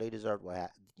care, so they deserved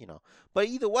what. But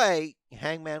either way,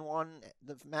 Hangman won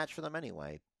the match for them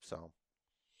anyway. So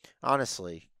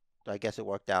honestly, I guess it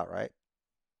worked out, right?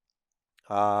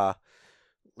 Uh,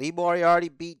 Lee Moriarty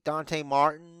beat Dante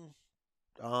Martin.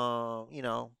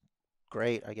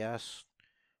 Great, I guess.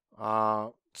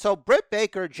 So Britt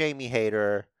Baker, Jamie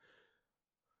Hayter,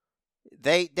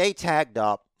 they tagged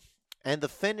up, and the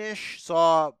finish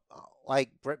saw like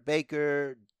Britt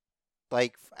Baker,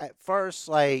 like at first,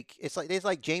 like it's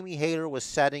like Jamie Hayter was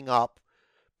setting up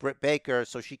Britt Baker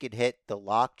so she could hit the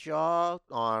lockjaw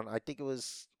on. I think it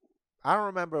was. I don't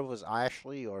remember if it was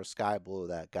Ashley or Sky Blue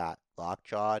that got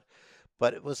lockjawed,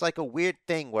 but it was like a weird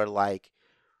thing where like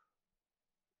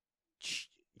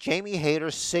Jamie Hayter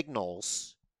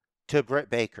signals to Britt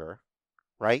Baker,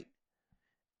 right?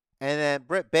 And then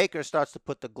Britt Baker starts to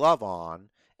put the glove on.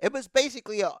 It was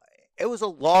basically it was a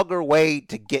longer way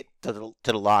to get to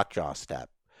the lockjaw step.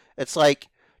 It's like,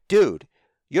 dude,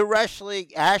 you're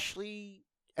wrestling Ashley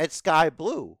and Sky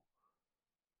Blue.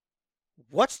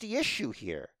 What's the issue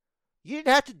here? You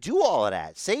didn't have to do all of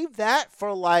that. Save that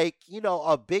for like,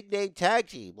 a big name tag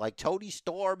team like Tony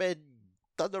Storm and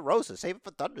Thunder Rosa. Save it for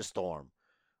Thunderstorm.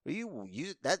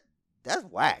 That's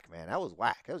whack, man. That was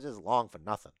whack. It was just long for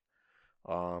nothing.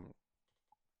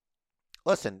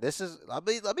 Listen, let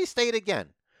me say it again.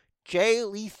 Jay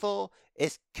Lethal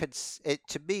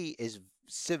to me is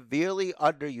severely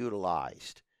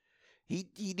underutilized. He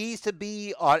needs to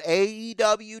be on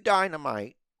AEW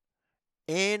Dynamite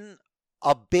in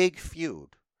a big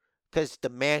feud because the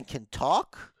man can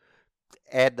talk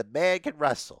and the man can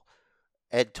wrestle.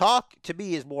 And talk to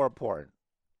me is more important.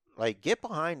 Like, get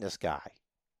behind this guy.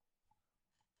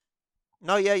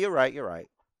 No, yeah, you're right. You're right.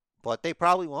 But they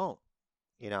probably won't.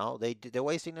 They're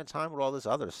wasting their time with all this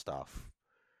other stuff.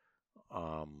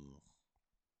 Um.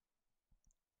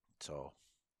 So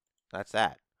that's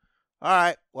that. All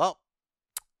right. Well,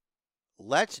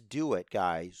 let's do it,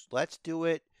 guys. Let's do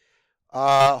it.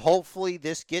 Hopefully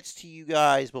this gets to you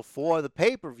guys before the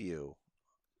pay-per-view.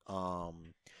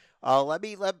 Let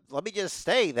me just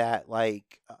say that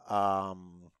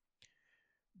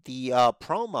the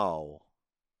promo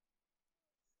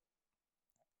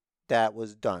that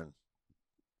was done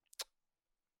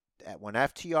when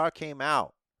FTR came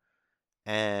out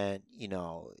and he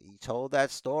told that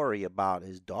story about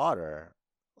his daughter,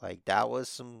 like that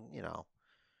was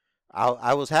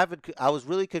I was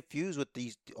really confused with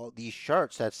these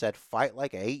shirts that said "fight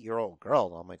like an 8-year-old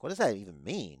girl." I'm like, what does that even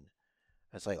mean?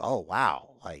 It's like, oh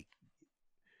wow, like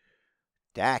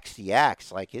Dax the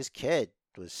Axe, like his kid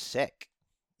was sick,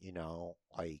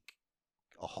 like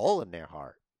a hole in their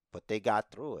heart, but they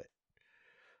got through it.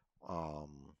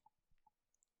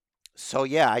 So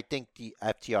yeah, I think the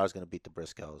FTR is going to beat the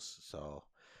Briscoes. So, all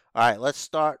right, let's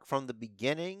start from the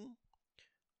beginning.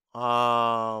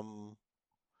 So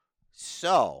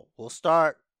we'll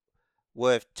start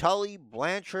with Tully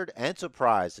Blanchard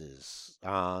Enterprises.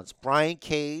 It's Brian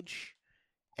Cage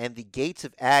and the Gates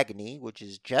of Agony, which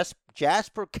is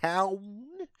Jasper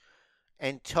Cowan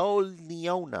and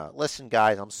Leona. Listen,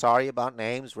 guys, I'm sorry about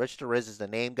names. Rich the Riz is the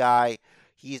name guy.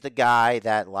 He's the guy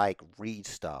that reads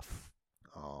stuff.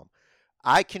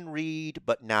 I can read,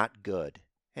 but not good.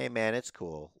 Hey, man, it's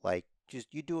cool.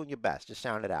 Just you doing your best. Just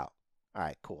sound it out. All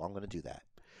right, cool. I'm gonna do that.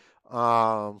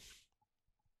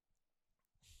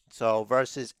 So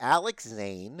versus Alex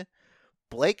Zane,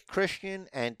 Blake Christian,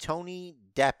 and Tony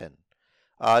Deppen.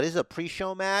 This is a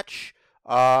pre-show match.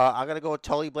 I'm going to go with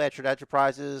Tully Blanchard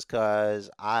Enterprises because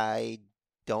I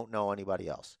don't know anybody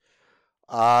else.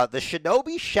 The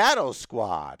Shinobi Shadow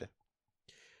Squad,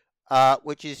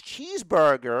 which is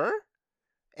Cheeseburger,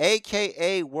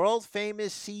 a.k.a. World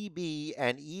Famous CB,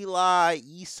 and Eli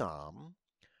Isom,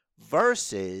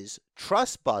 versus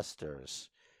Trustbusters,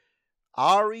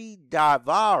 Ari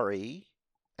Daivari,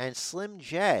 and Slim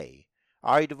J.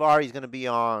 Ari Daivari is going to be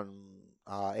on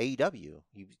AEW.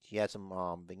 He had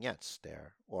some vignettes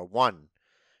there, or one.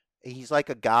 He's like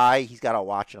a guy. He's got a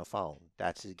watch and a phone.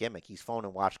 That's his gimmick. He's phone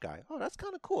and watch guy. Oh, that's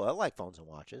kind of cool. I like phones and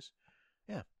watches.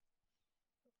 Yeah.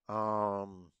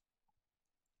 Colt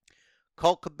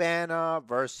Cabana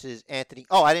versus Anthony.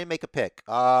 Oh, I didn't make a pick.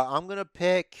 I'm gonna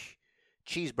pick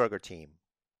Cheeseburger Team.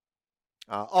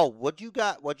 What you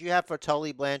got? What you have for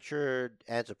Tully Blanchard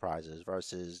Enterprises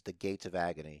versus the Gates of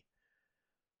Agony?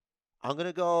 I'm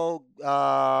gonna go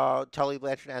Tully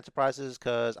Blanchard Enterprises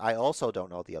because I also don't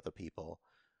know the other people.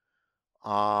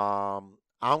 I'm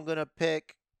gonna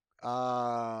pick.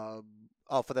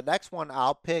 For the next one,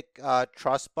 I'll pick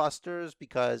Trustbusters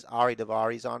because Ari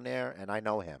Daivari's on there and I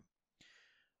know him.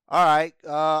 All right,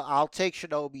 I'll take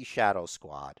Shinobi Shadow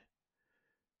Squad.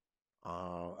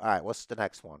 All right, what's the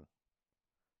next one?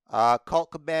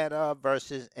 Colt Cabana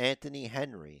versus Anthony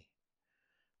Henry.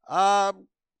 I'm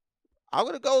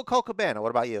gonna go with Colt Cabana. What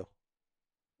about you?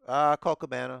 Colt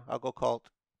Cabana. I'll go Colt.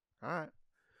 All right.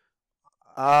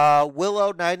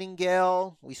 Willow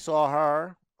Nightingale. We saw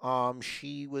her.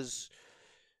 She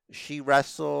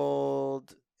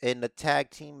wrestled in the tag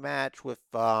team match with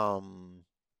Statlander.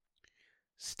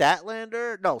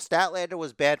 No, Statlander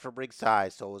was bad for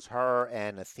ringside, so it was her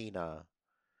and Athena.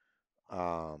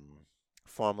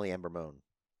 Formerly Ember Moon.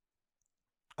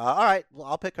 All right, well,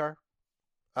 I'll pick her.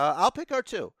 I'll pick her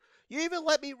too. You even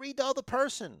let me read the other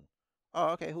person. Oh,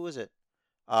 okay. Who is it?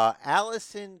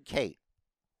 Allison Kate.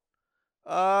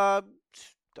 Willow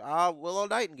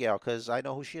Nightingale, because I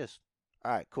know who she is.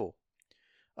 All right, cool.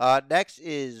 Next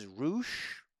is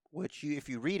Roosh, which if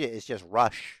you read it, it's just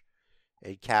Rush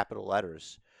in capital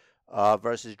letters.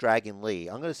 Versus Dragon Lee.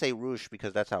 I'm gonna say Roosh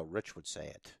because that's how Rich would say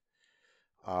it.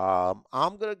 I'm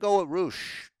gonna go with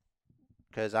Roosh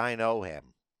because I know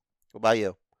him. What about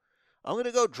you? I'm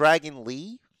gonna go Dragon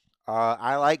Lee.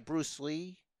 I like Bruce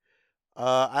Lee.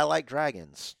 I like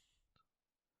dragons.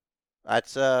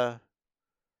 That's a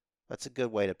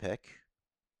good way to pick.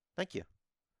 Thank you.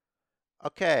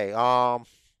 Okay.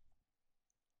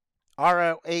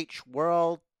 ROH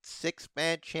World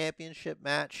Six-Man Championship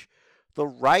match. The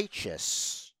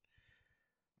Righteous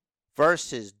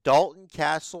versus Dalton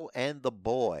Castle and the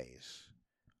Boys.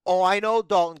 Oh, I know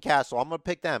Dalton Castle. I'm gonna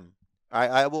pick them.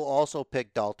 I will also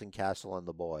pick Dalton Castle and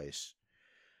the Boys.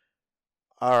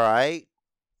 All right.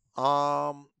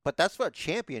 But that's for a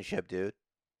championship, dude.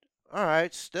 All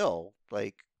right, still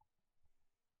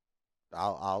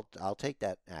I'll take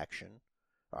that action.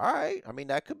 All right. I mean,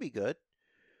 that could be good.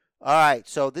 All right.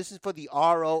 So this is for the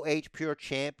ROH Pure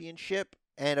Championship,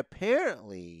 and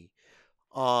apparently,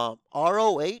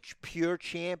 ROH Pure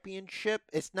Championship.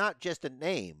 It's not just a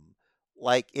name.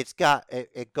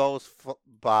 It goes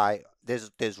by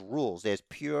there's rules. There's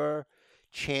Pure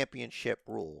Championship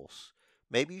rules.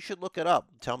 Maybe you should look it up.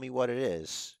 Tell me what it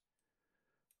is.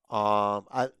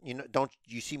 Don't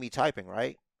you see me typing,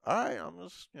 right? All right, I'm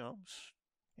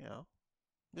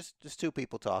just two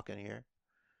people talking here.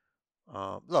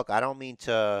 Look, I don't mean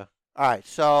to. All right,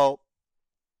 so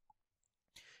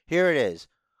here it is.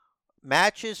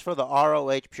 Matches for the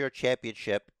ROH Pure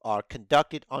Championship are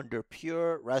conducted under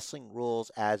Pure Wrestling rules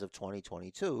as of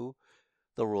 2022.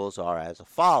 The rules are as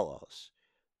follows.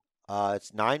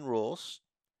 It's 9 rules.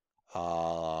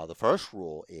 The first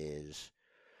rule is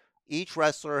each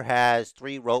wrestler has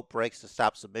 3 rope breaks to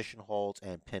stop submission holds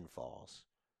and pinfalls.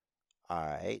 All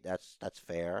right, that's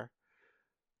fair.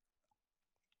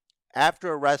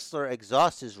 After a wrestler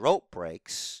exhausts his rope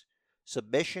breaks,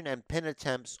 submission and pin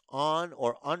attempts on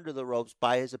or under the ropes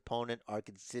by his opponent are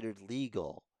considered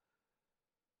legal.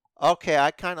 Okay,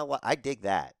 I dig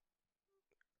that.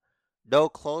 No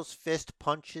closed fist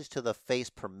punches to the face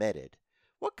permitted.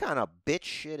 What kind of bitch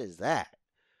shit is that?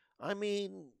 I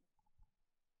mean,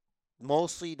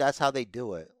 mostly that's how they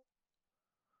do it.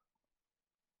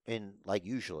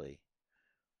 Usually.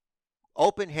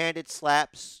 Open-handed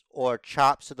slaps or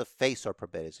chops to the face are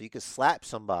permitted. So you can slap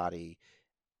somebody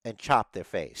and chop their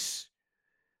face.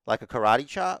 Like a karate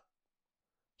chop?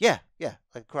 Yeah, like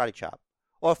a karate chop.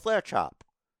 Or a flare chop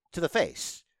to the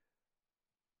face.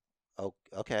 Oh,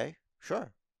 okay,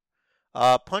 sure.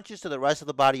 Punches to the rest of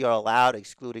the body are allowed,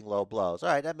 excluding low blows. All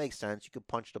right, that makes sense. You can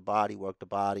punch the body, work the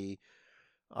body.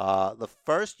 The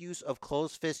first use of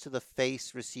closed fist to the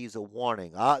face receives a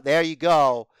warning. There you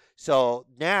go. So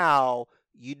now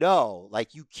you know,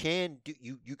 like you can do,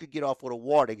 you could get off with a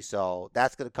warning. So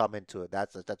that's gonna come into it.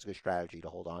 That's a good strategy to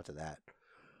hold on to that.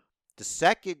 The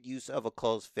second use of a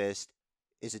closed fist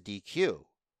is a DQ.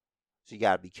 So you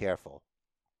got to be careful.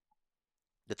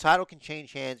 The title can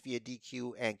change hands via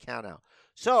DQ and countout.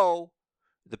 So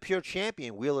the pure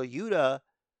champion Wheeler Yuta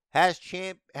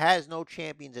has no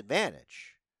champion's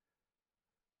advantage.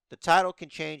 The title can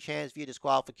change hands via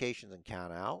disqualifications and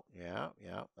countout. Yeah.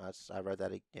 I read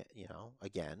that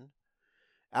again.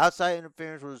 Outside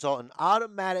interference will result in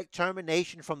automatic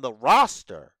termination from the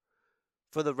roster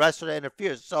for the wrestler that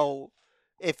interferes. So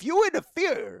if you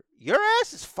interfere, your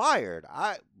ass is fired.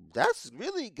 That's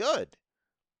really good.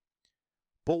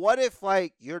 But what if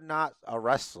you're not a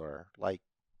wrestler?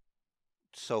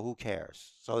 So who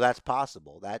cares? So that's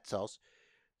possible. That's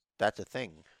a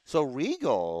thing. So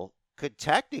Regal could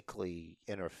technically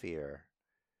interfere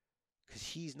because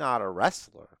he's not a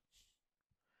wrestler.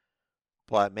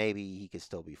 But maybe he could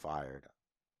still be fired.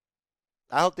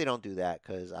 I hope they don't do that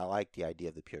because I like the idea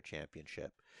of the pure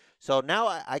championship. So now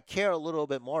I care a little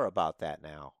bit more about that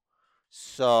now.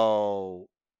 So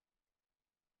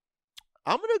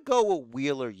I'm going to go with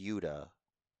Wheeler Yuta.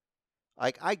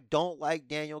 I don't like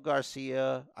Daniel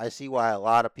Garcia. I see why a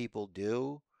lot of people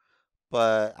do.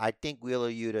 But I think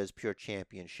Wheeler Yuta is pure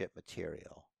championship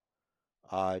material.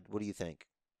 What do you think?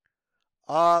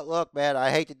 Look, man,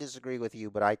 I hate to disagree with you,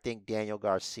 but I think Daniel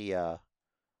Garcia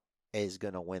is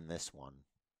going to win this one.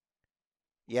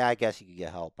 Yeah, I guess you could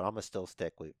get help, but I'm going to still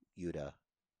stick with Yuta.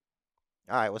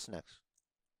 All right, what's next?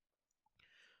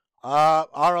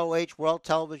 ROH World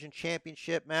Television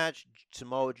Championship match,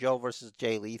 Samoa Joe versus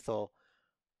Jay Lethal.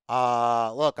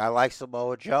 Look, I like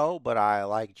Samoa Joe, but I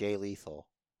like Jay Lethal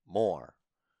more.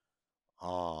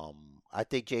 I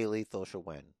think Jay Lethal should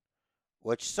win,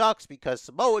 which sucks because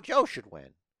Samoa Joe should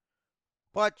win,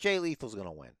 but Jay Lethal's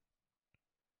gonna win.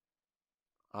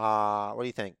 What do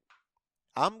you think?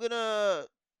 I'm gonna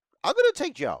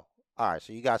take Joe. All right,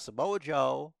 so you got Samoa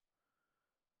Joe,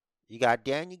 you got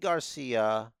Daniel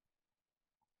Garcia,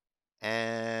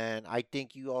 and I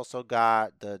think you also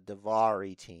got the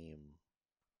Daivari team.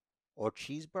 Or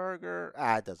Cheeseburger?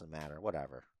 It doesn't matter.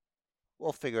 Whatever.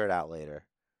 We'll figure it out later.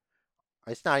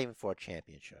 It's not even for a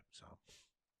championship, so.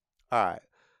 All right.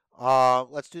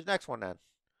 Let's do the next one then.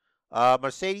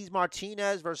 Mercedes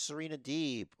Martinez versus Serena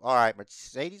Deeb. All right,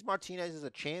 Mercedes Martinez is a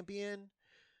champion.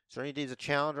 Serena Deeb is a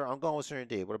challenger. I'm going with Serena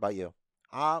Deeb. What about you?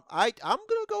 I'm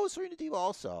gonna go with Serena Deeb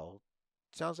also.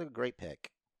 Sounds like a great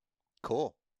pick.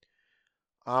 Cool.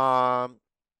 All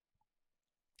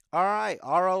right,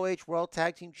 ROH World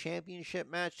Tag Team Championship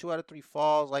match, 2 out of 3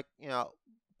 falls. FTR,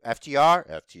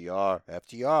 FTR,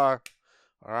 FTR.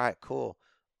 All right, cool.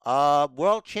 ROH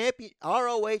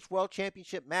World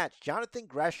Championship match, Jonathan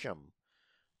Gresham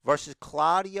versus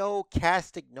Claudio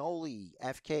Castagnoli,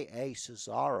 FKA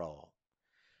Cesaro.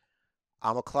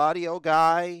 I'm a Claudio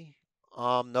guy.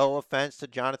 No offense to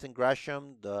Jonathan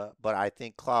Gresham, but I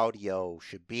think Claudio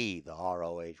should be the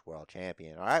ROH World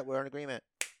Champion. All right, we're in agreement.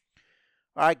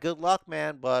 All right, good luck,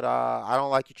 man, but I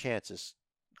don't like your chances.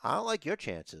 I don't like your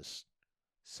chances.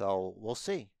 So we'll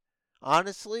see.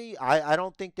 Honestly, I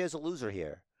don't think there's a loser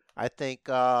here. I think,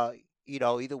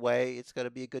 either way, it's going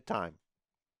to be a good time.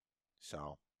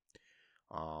 So,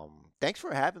 thanks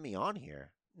for having me on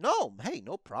here. No, hey,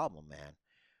 no problem, man.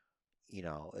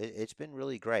 It's been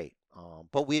really great.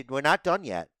 But we're not done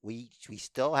yet. We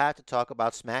still have to talk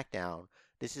about SmackDown.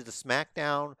 This is the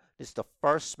SmackDown. This is the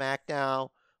first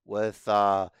SmackDown with,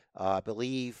 I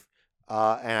believe,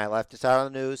 and I left this out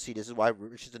on the news. See, this is why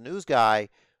Rich is the news guy.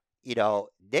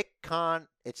 Nick Khan,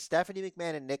 it's Stephanie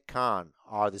McMahon and Nick Khan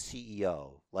are the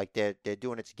CEO. They're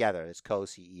doing it together as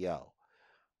co-CEO.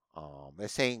 They're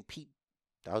saying Pete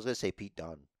I was going to say Pete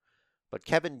Dunne. But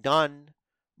Kevin Dunn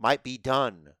might be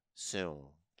done soon.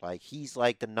 Like, he's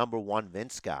like the number one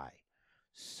Vince guy.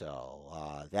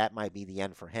 So that might be the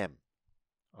end for him.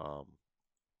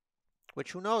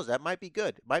 Which, who knows? That might be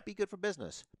good. It might be good for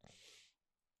business.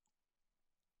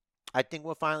 I think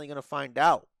we're finally going to find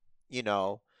out,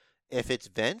 if it's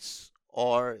Vince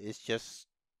or it's just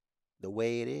the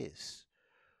way it is.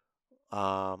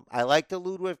 I like the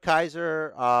Ludwig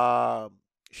Kaiser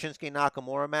Shinsuke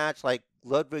Nakamura match. Like,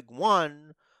 Ludwig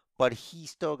won, but he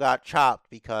still got chopped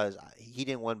because he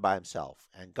didn't win by himself,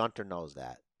 and Gunter knows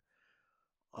that.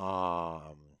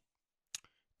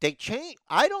 They changed.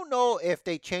 I don't know if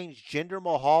they changed Jinder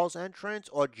Mahal's entrance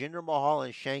or Jinder Mahal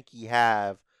and Shanky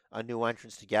have a new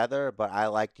entrance together, but I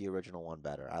like the original one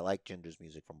better. I like Jinder's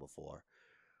music from before.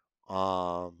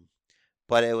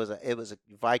 But it was a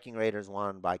Viking Raiders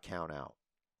one by count out.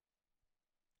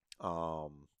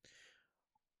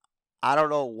 I don't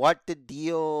know what the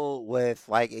deal with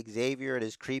like Xavier and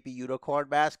his creepy unicorn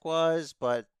mask was,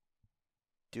 but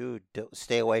dude,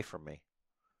 stay away from me.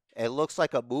 It looks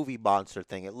like a movie monster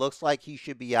thing. It looks like he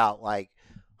should be out like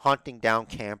hunting down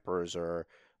campers or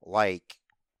like,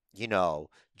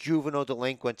 juvenile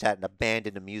delinquents at an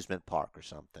abandoned amusement park or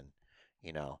something,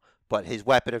 But his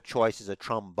weapon of choice is a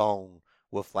trombone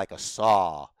with like a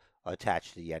saw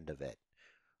attached to the end of it.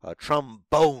 A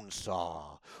trombone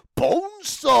saw. Bone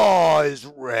saw is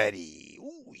ready.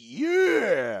 Ooh,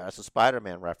 yeah. That's a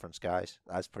Spider-Man reference, guys.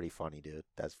 That's pretty funny, dude.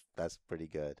 That's pretty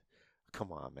good.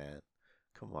 Come on, man.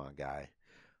 Come on, guy.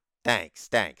 Thanks.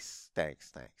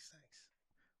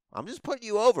 I'm just putting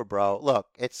you over, bro. Look,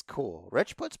 it's cool.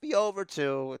 Rich puts me over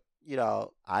too.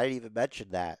 I didn't even mention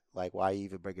that. Like, why are you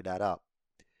even bringing that up?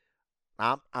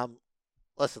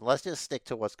 Listen, let's just stick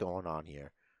to what's going on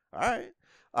here. All right.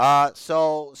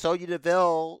 So Sonya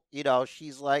Deville,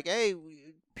 she's like, hey,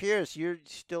 Pierce, you're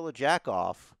still a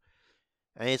jack-off.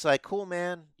 And he's like, cool,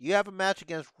 man. You have a match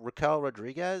against Raquel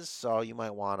Rodriguez, so you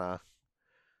might want to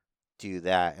do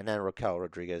that. And then Raquel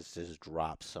Rodriguez just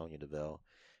drops Sonya Deville.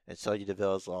 And Sonya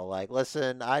Deville's all like,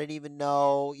 listen, I didn't even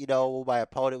know, who my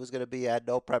opponent was going to be. I had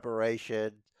no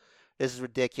preparation. This is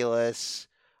ridiculous.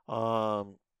 I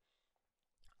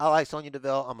like Sonya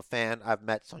Deville. I'm a fan. I've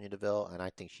met Sonya Deville, and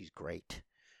I think she's great.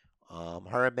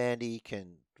 Her and Mandy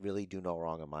can really do no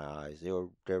wrong in my eyes.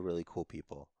 They're really cool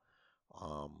people.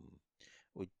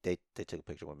 They took a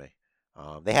picture with me.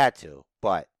 They had to,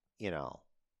 but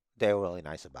they were really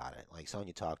nice about it. Like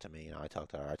Sonya talked to me, I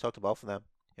talked to her. I talked to both of them.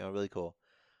 Really cool.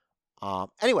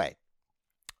 Anyway,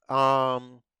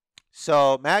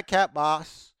 so Madcap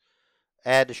Moss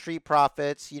and the Street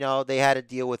Profits, they had a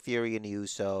deal with Theory and the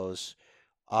Usos.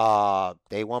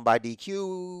 They won by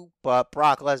DQ, but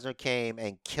Brock Lesnar came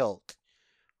and killed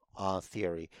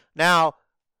Theory. Now,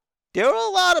 there were a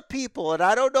lot of people, and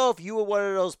I don't know if you were one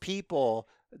of those people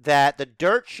that the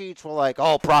dirt sheets were like,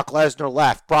 oh, Brock Lesnar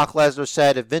left. Brock Lesnar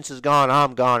said, if Vince is gone,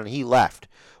 I'm gone, and he left.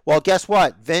 Well, guess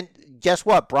what?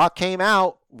 Brock came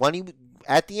out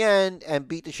at the end and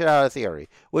beat the shit out of Theory,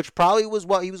 which probably was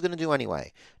what he was going to do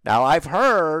anyway. Now, I've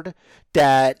heard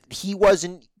that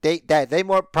that they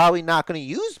were probably not going to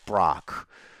use Brock,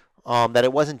 that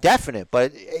it wasn't definite,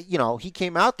 but he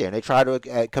came out there and they tried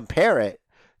to compare it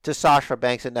to Sasha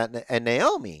Banks and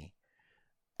Naomi,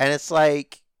 and it's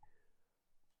like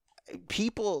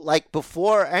people like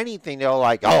before anything they're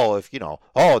like, oh, if now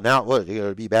what, you're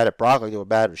gonna be bad at Brock like they were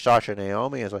bad at Sasha and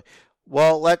Naomi. It's like,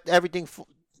 well, let everything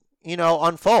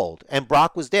unfold, and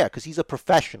Brock was there because he's a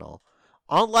professional,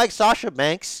 unlike Sasha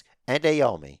Banks and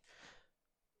Naomi.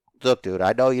 Look, dude,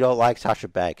 I know you don't like Sasha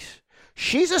Banks.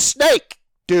 She's a snake,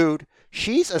 dude.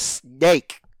 She's a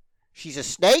snake. She's a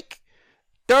snake.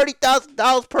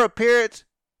 $30,000 per appearance.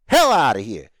 Hell out of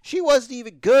here. She wasn't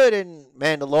even good in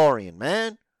Mandalorian,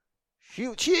 man. She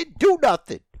didn't do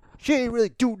nothing. She didn't really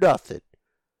do nothing.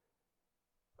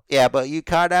 Yeah, but you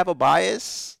kind of have a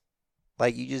bias.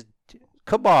 Like, you just...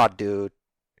 Come on, dude.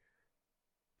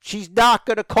 She's not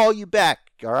going to call you back,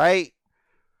 all right?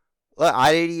 Look,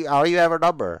 I don't even have her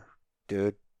number,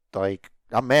 dude. Like,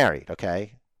 I'm married,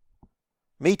 okay?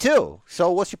 Me too.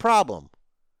 So what's your problem?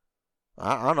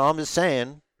 I don't know. I'm just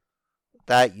saying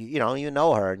that, you don't even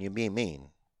know her and you're being mean.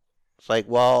 It's like,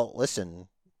 well, listen,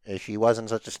 if she wasn't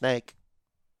such a snake,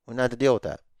 we don't have to deal with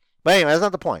that. But anyway, that's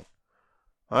not the point.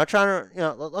 I'm not trying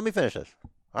to, let me finish this.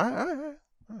 All right.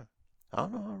 I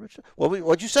don't know, Rich.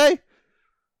 What'd you say?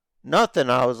 Nothing.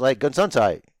 I was like, good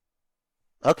sunsight.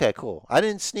 Okay, cool. I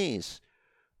didn't sneeze.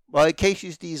 Well, in case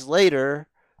you sneeze later,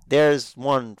 there's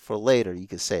one for later. You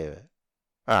can save it.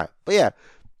 All right. But yeah,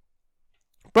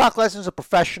 Brock Lesnar's a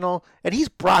professional, and he's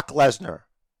Brock Lesnar.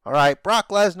 All right, Brock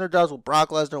Lesnar does what Brock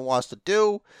Lesnar wants to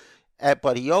do,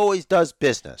 but he always does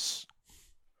business.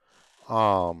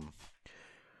 But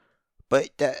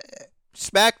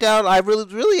SmackDown, I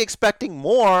really expecting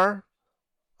more.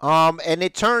 And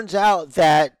it turns out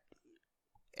that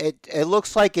it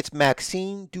looks like it's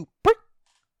Maxine Dupree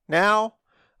now.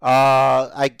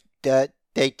 They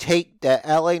take that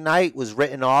LA Knight was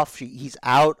written off. He's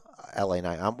out. LA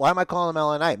Knight. Why am I calling him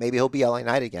LA Knight? Maybe he'll be LA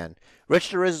Knight again.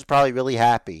 Rich the Riz is probably really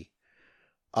happy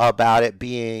about it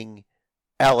being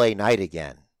LA Knight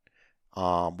again.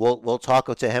 We'll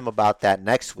talk to him about that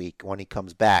next week when he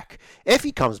comes back. If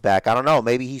he comes back, I don't know.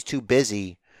 Maybe he's too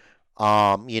busy,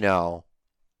 doing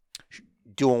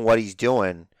what he's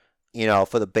doing,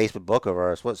 for the Basement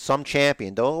Bookerverse. With some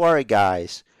champion. Don't worry,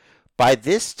 guys. By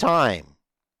this time,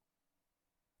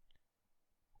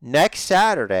 next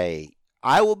Saturday,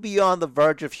 I will be on the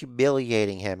verge of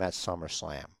humiliating him at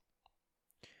SummerSlam.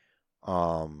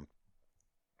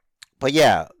 But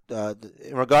yeah,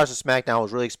 in regards to SmackDown, I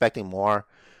was really expecting more.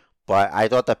 But I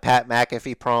thought the Pat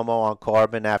McAfee promo on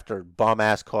Corbin after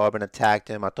bum-ass Corbin attacked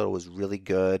him, I thought it was really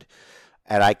good.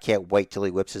 And I can't wait till he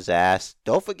whips his ass.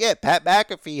 Don't forget, Pat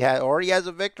McAfee already has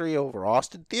a victory over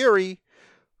Austin Theory.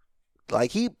 Like,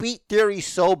 he beat Theory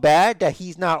so bad that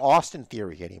he's not Austin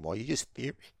Theory anymore. He's just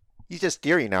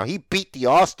Theory now. He beat the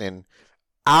Austin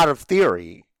out of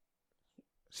Theory.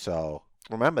 So,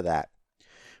 remember that.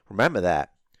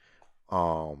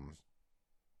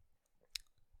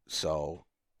 So,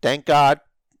 thank God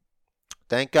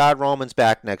Roman's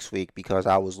back next week, because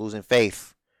I was losing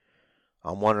faith.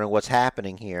 I'm wondering what's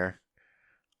happening here.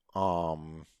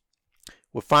 We're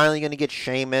finally going to get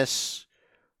Sheamus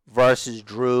versus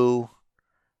Drew,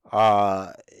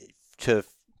 for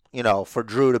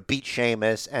Drew to beat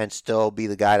Sheamus and still be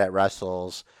the guy that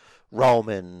wrestles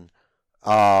Roman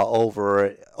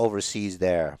overseas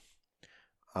there.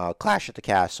 Clash at the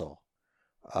Castle.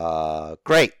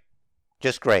 Great.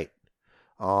 Just great.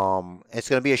 It's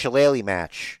going to be a shillelagh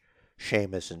match,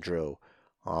 Sheamus and Drew.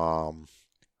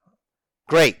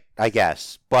 Great, I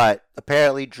guess. But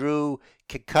apparently Drew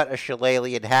can cut a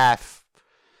shillelagh in half.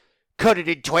 Cut it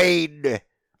in twain.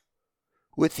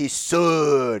 With his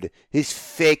sword. His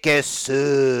fake-ass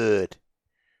sword.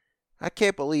 I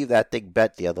can't believe that thing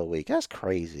bet the other week. That's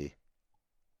crazy.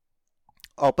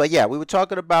 Oh, but yeah, we were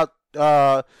talking about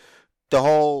the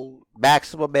whole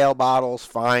maximum male models.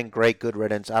 Fine, great, good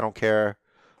riddance. I don't care.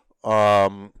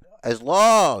 As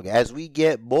long as we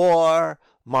get more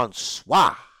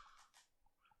Mansoir,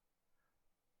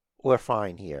 we're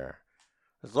fine here.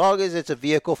 As long as it's a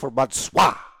vehicle for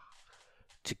Mansoir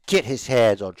to get his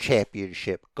hands on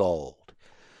championship gold.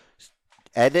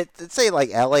 And it say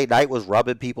like LA Knight was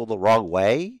rubbing people the wrong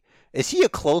way. Is he a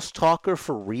close talker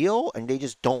for real and they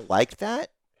just don't like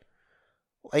that?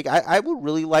 Like, I would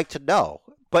really like to know.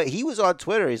 But he was on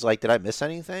Twitter. He's like, did I miss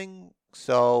anything?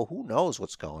 So who knows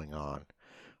what's going on?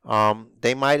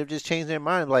 They might have just changed their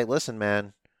mind. Like, listen,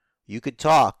 man, you could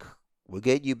talk. We'll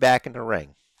get you back in the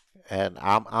ring. And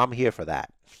I'm here for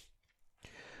that.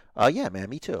 Yeah, man,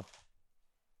 me too.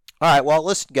 All right, well,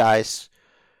 listen, guys.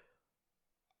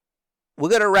 We're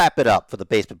going to wrap it up for the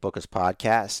Basement Bookers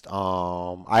podcast.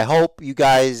 I hope you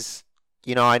guys,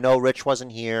 I know Rich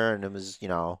wasn't here and it was,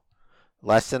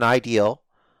 less than ideal.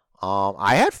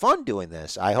 I had fun doing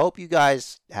this. I hope you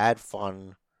guys had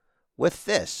fun with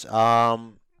this.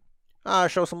 Show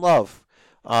some love.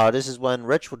 This is when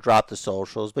Rich would drop the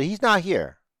socials, but he's not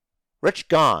here. Rich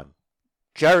gone.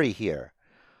 Jerry here.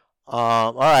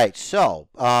 All right, so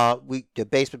the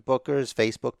Basement Bookers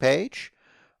Facebook page.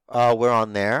 We're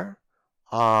on there.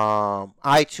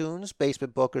 iTunes,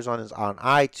 Basement Bookers on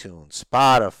iTunes,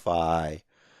 Spotify,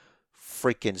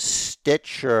 freaking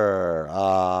Stitcher,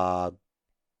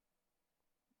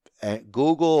 and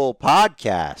Google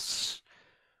Podcasts.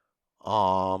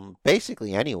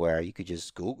 Basically anywhere you could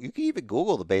just Google. You can even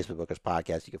Google the Basement Bookers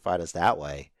podcast. You can find us that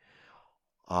way.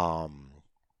 And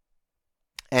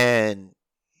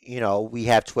we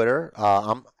have Twitter.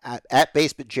 I'm at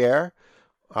Basement Jer.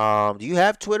 Do you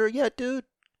have Twitter yet, dude?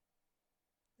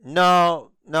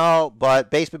 No,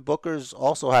 but Basement Bookers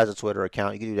also has a Twitter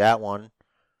account. You can do that one.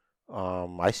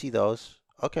 I see those.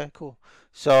 Okay, cool.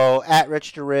 So, at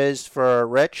Rich the Riz for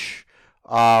Rich.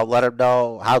 Let him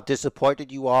know how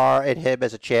disappointed you are in him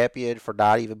as a champion for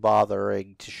not even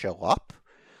bothering to show up.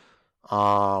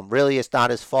 Really, it's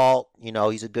not his fault.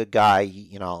 He's a good guy.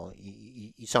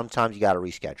 Sometimes you got to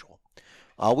reschedule.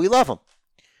 We love him.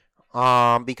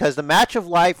 Because the match of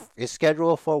life is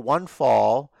scheduled for one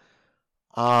fall.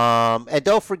 And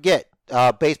don't forget,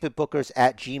 basementbookers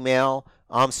at Gmail.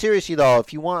 Seriously though,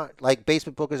 if you want like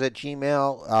basementbookers at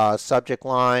Gmail, subject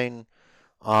line,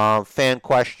 Fan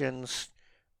questions.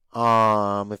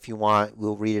 If you want,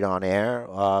 we'll read it on air.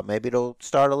 Maybe it'll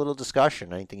start a little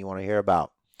discussion. Anything you want to hear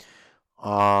about.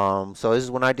 So this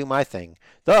is when I do my thing.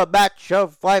 The match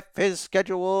of life is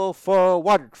scheduled for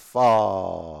one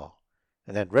fall.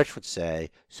 And then Rich would say,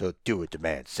 so do what the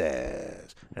man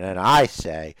says. And then I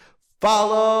say,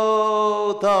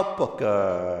 follow the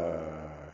booker.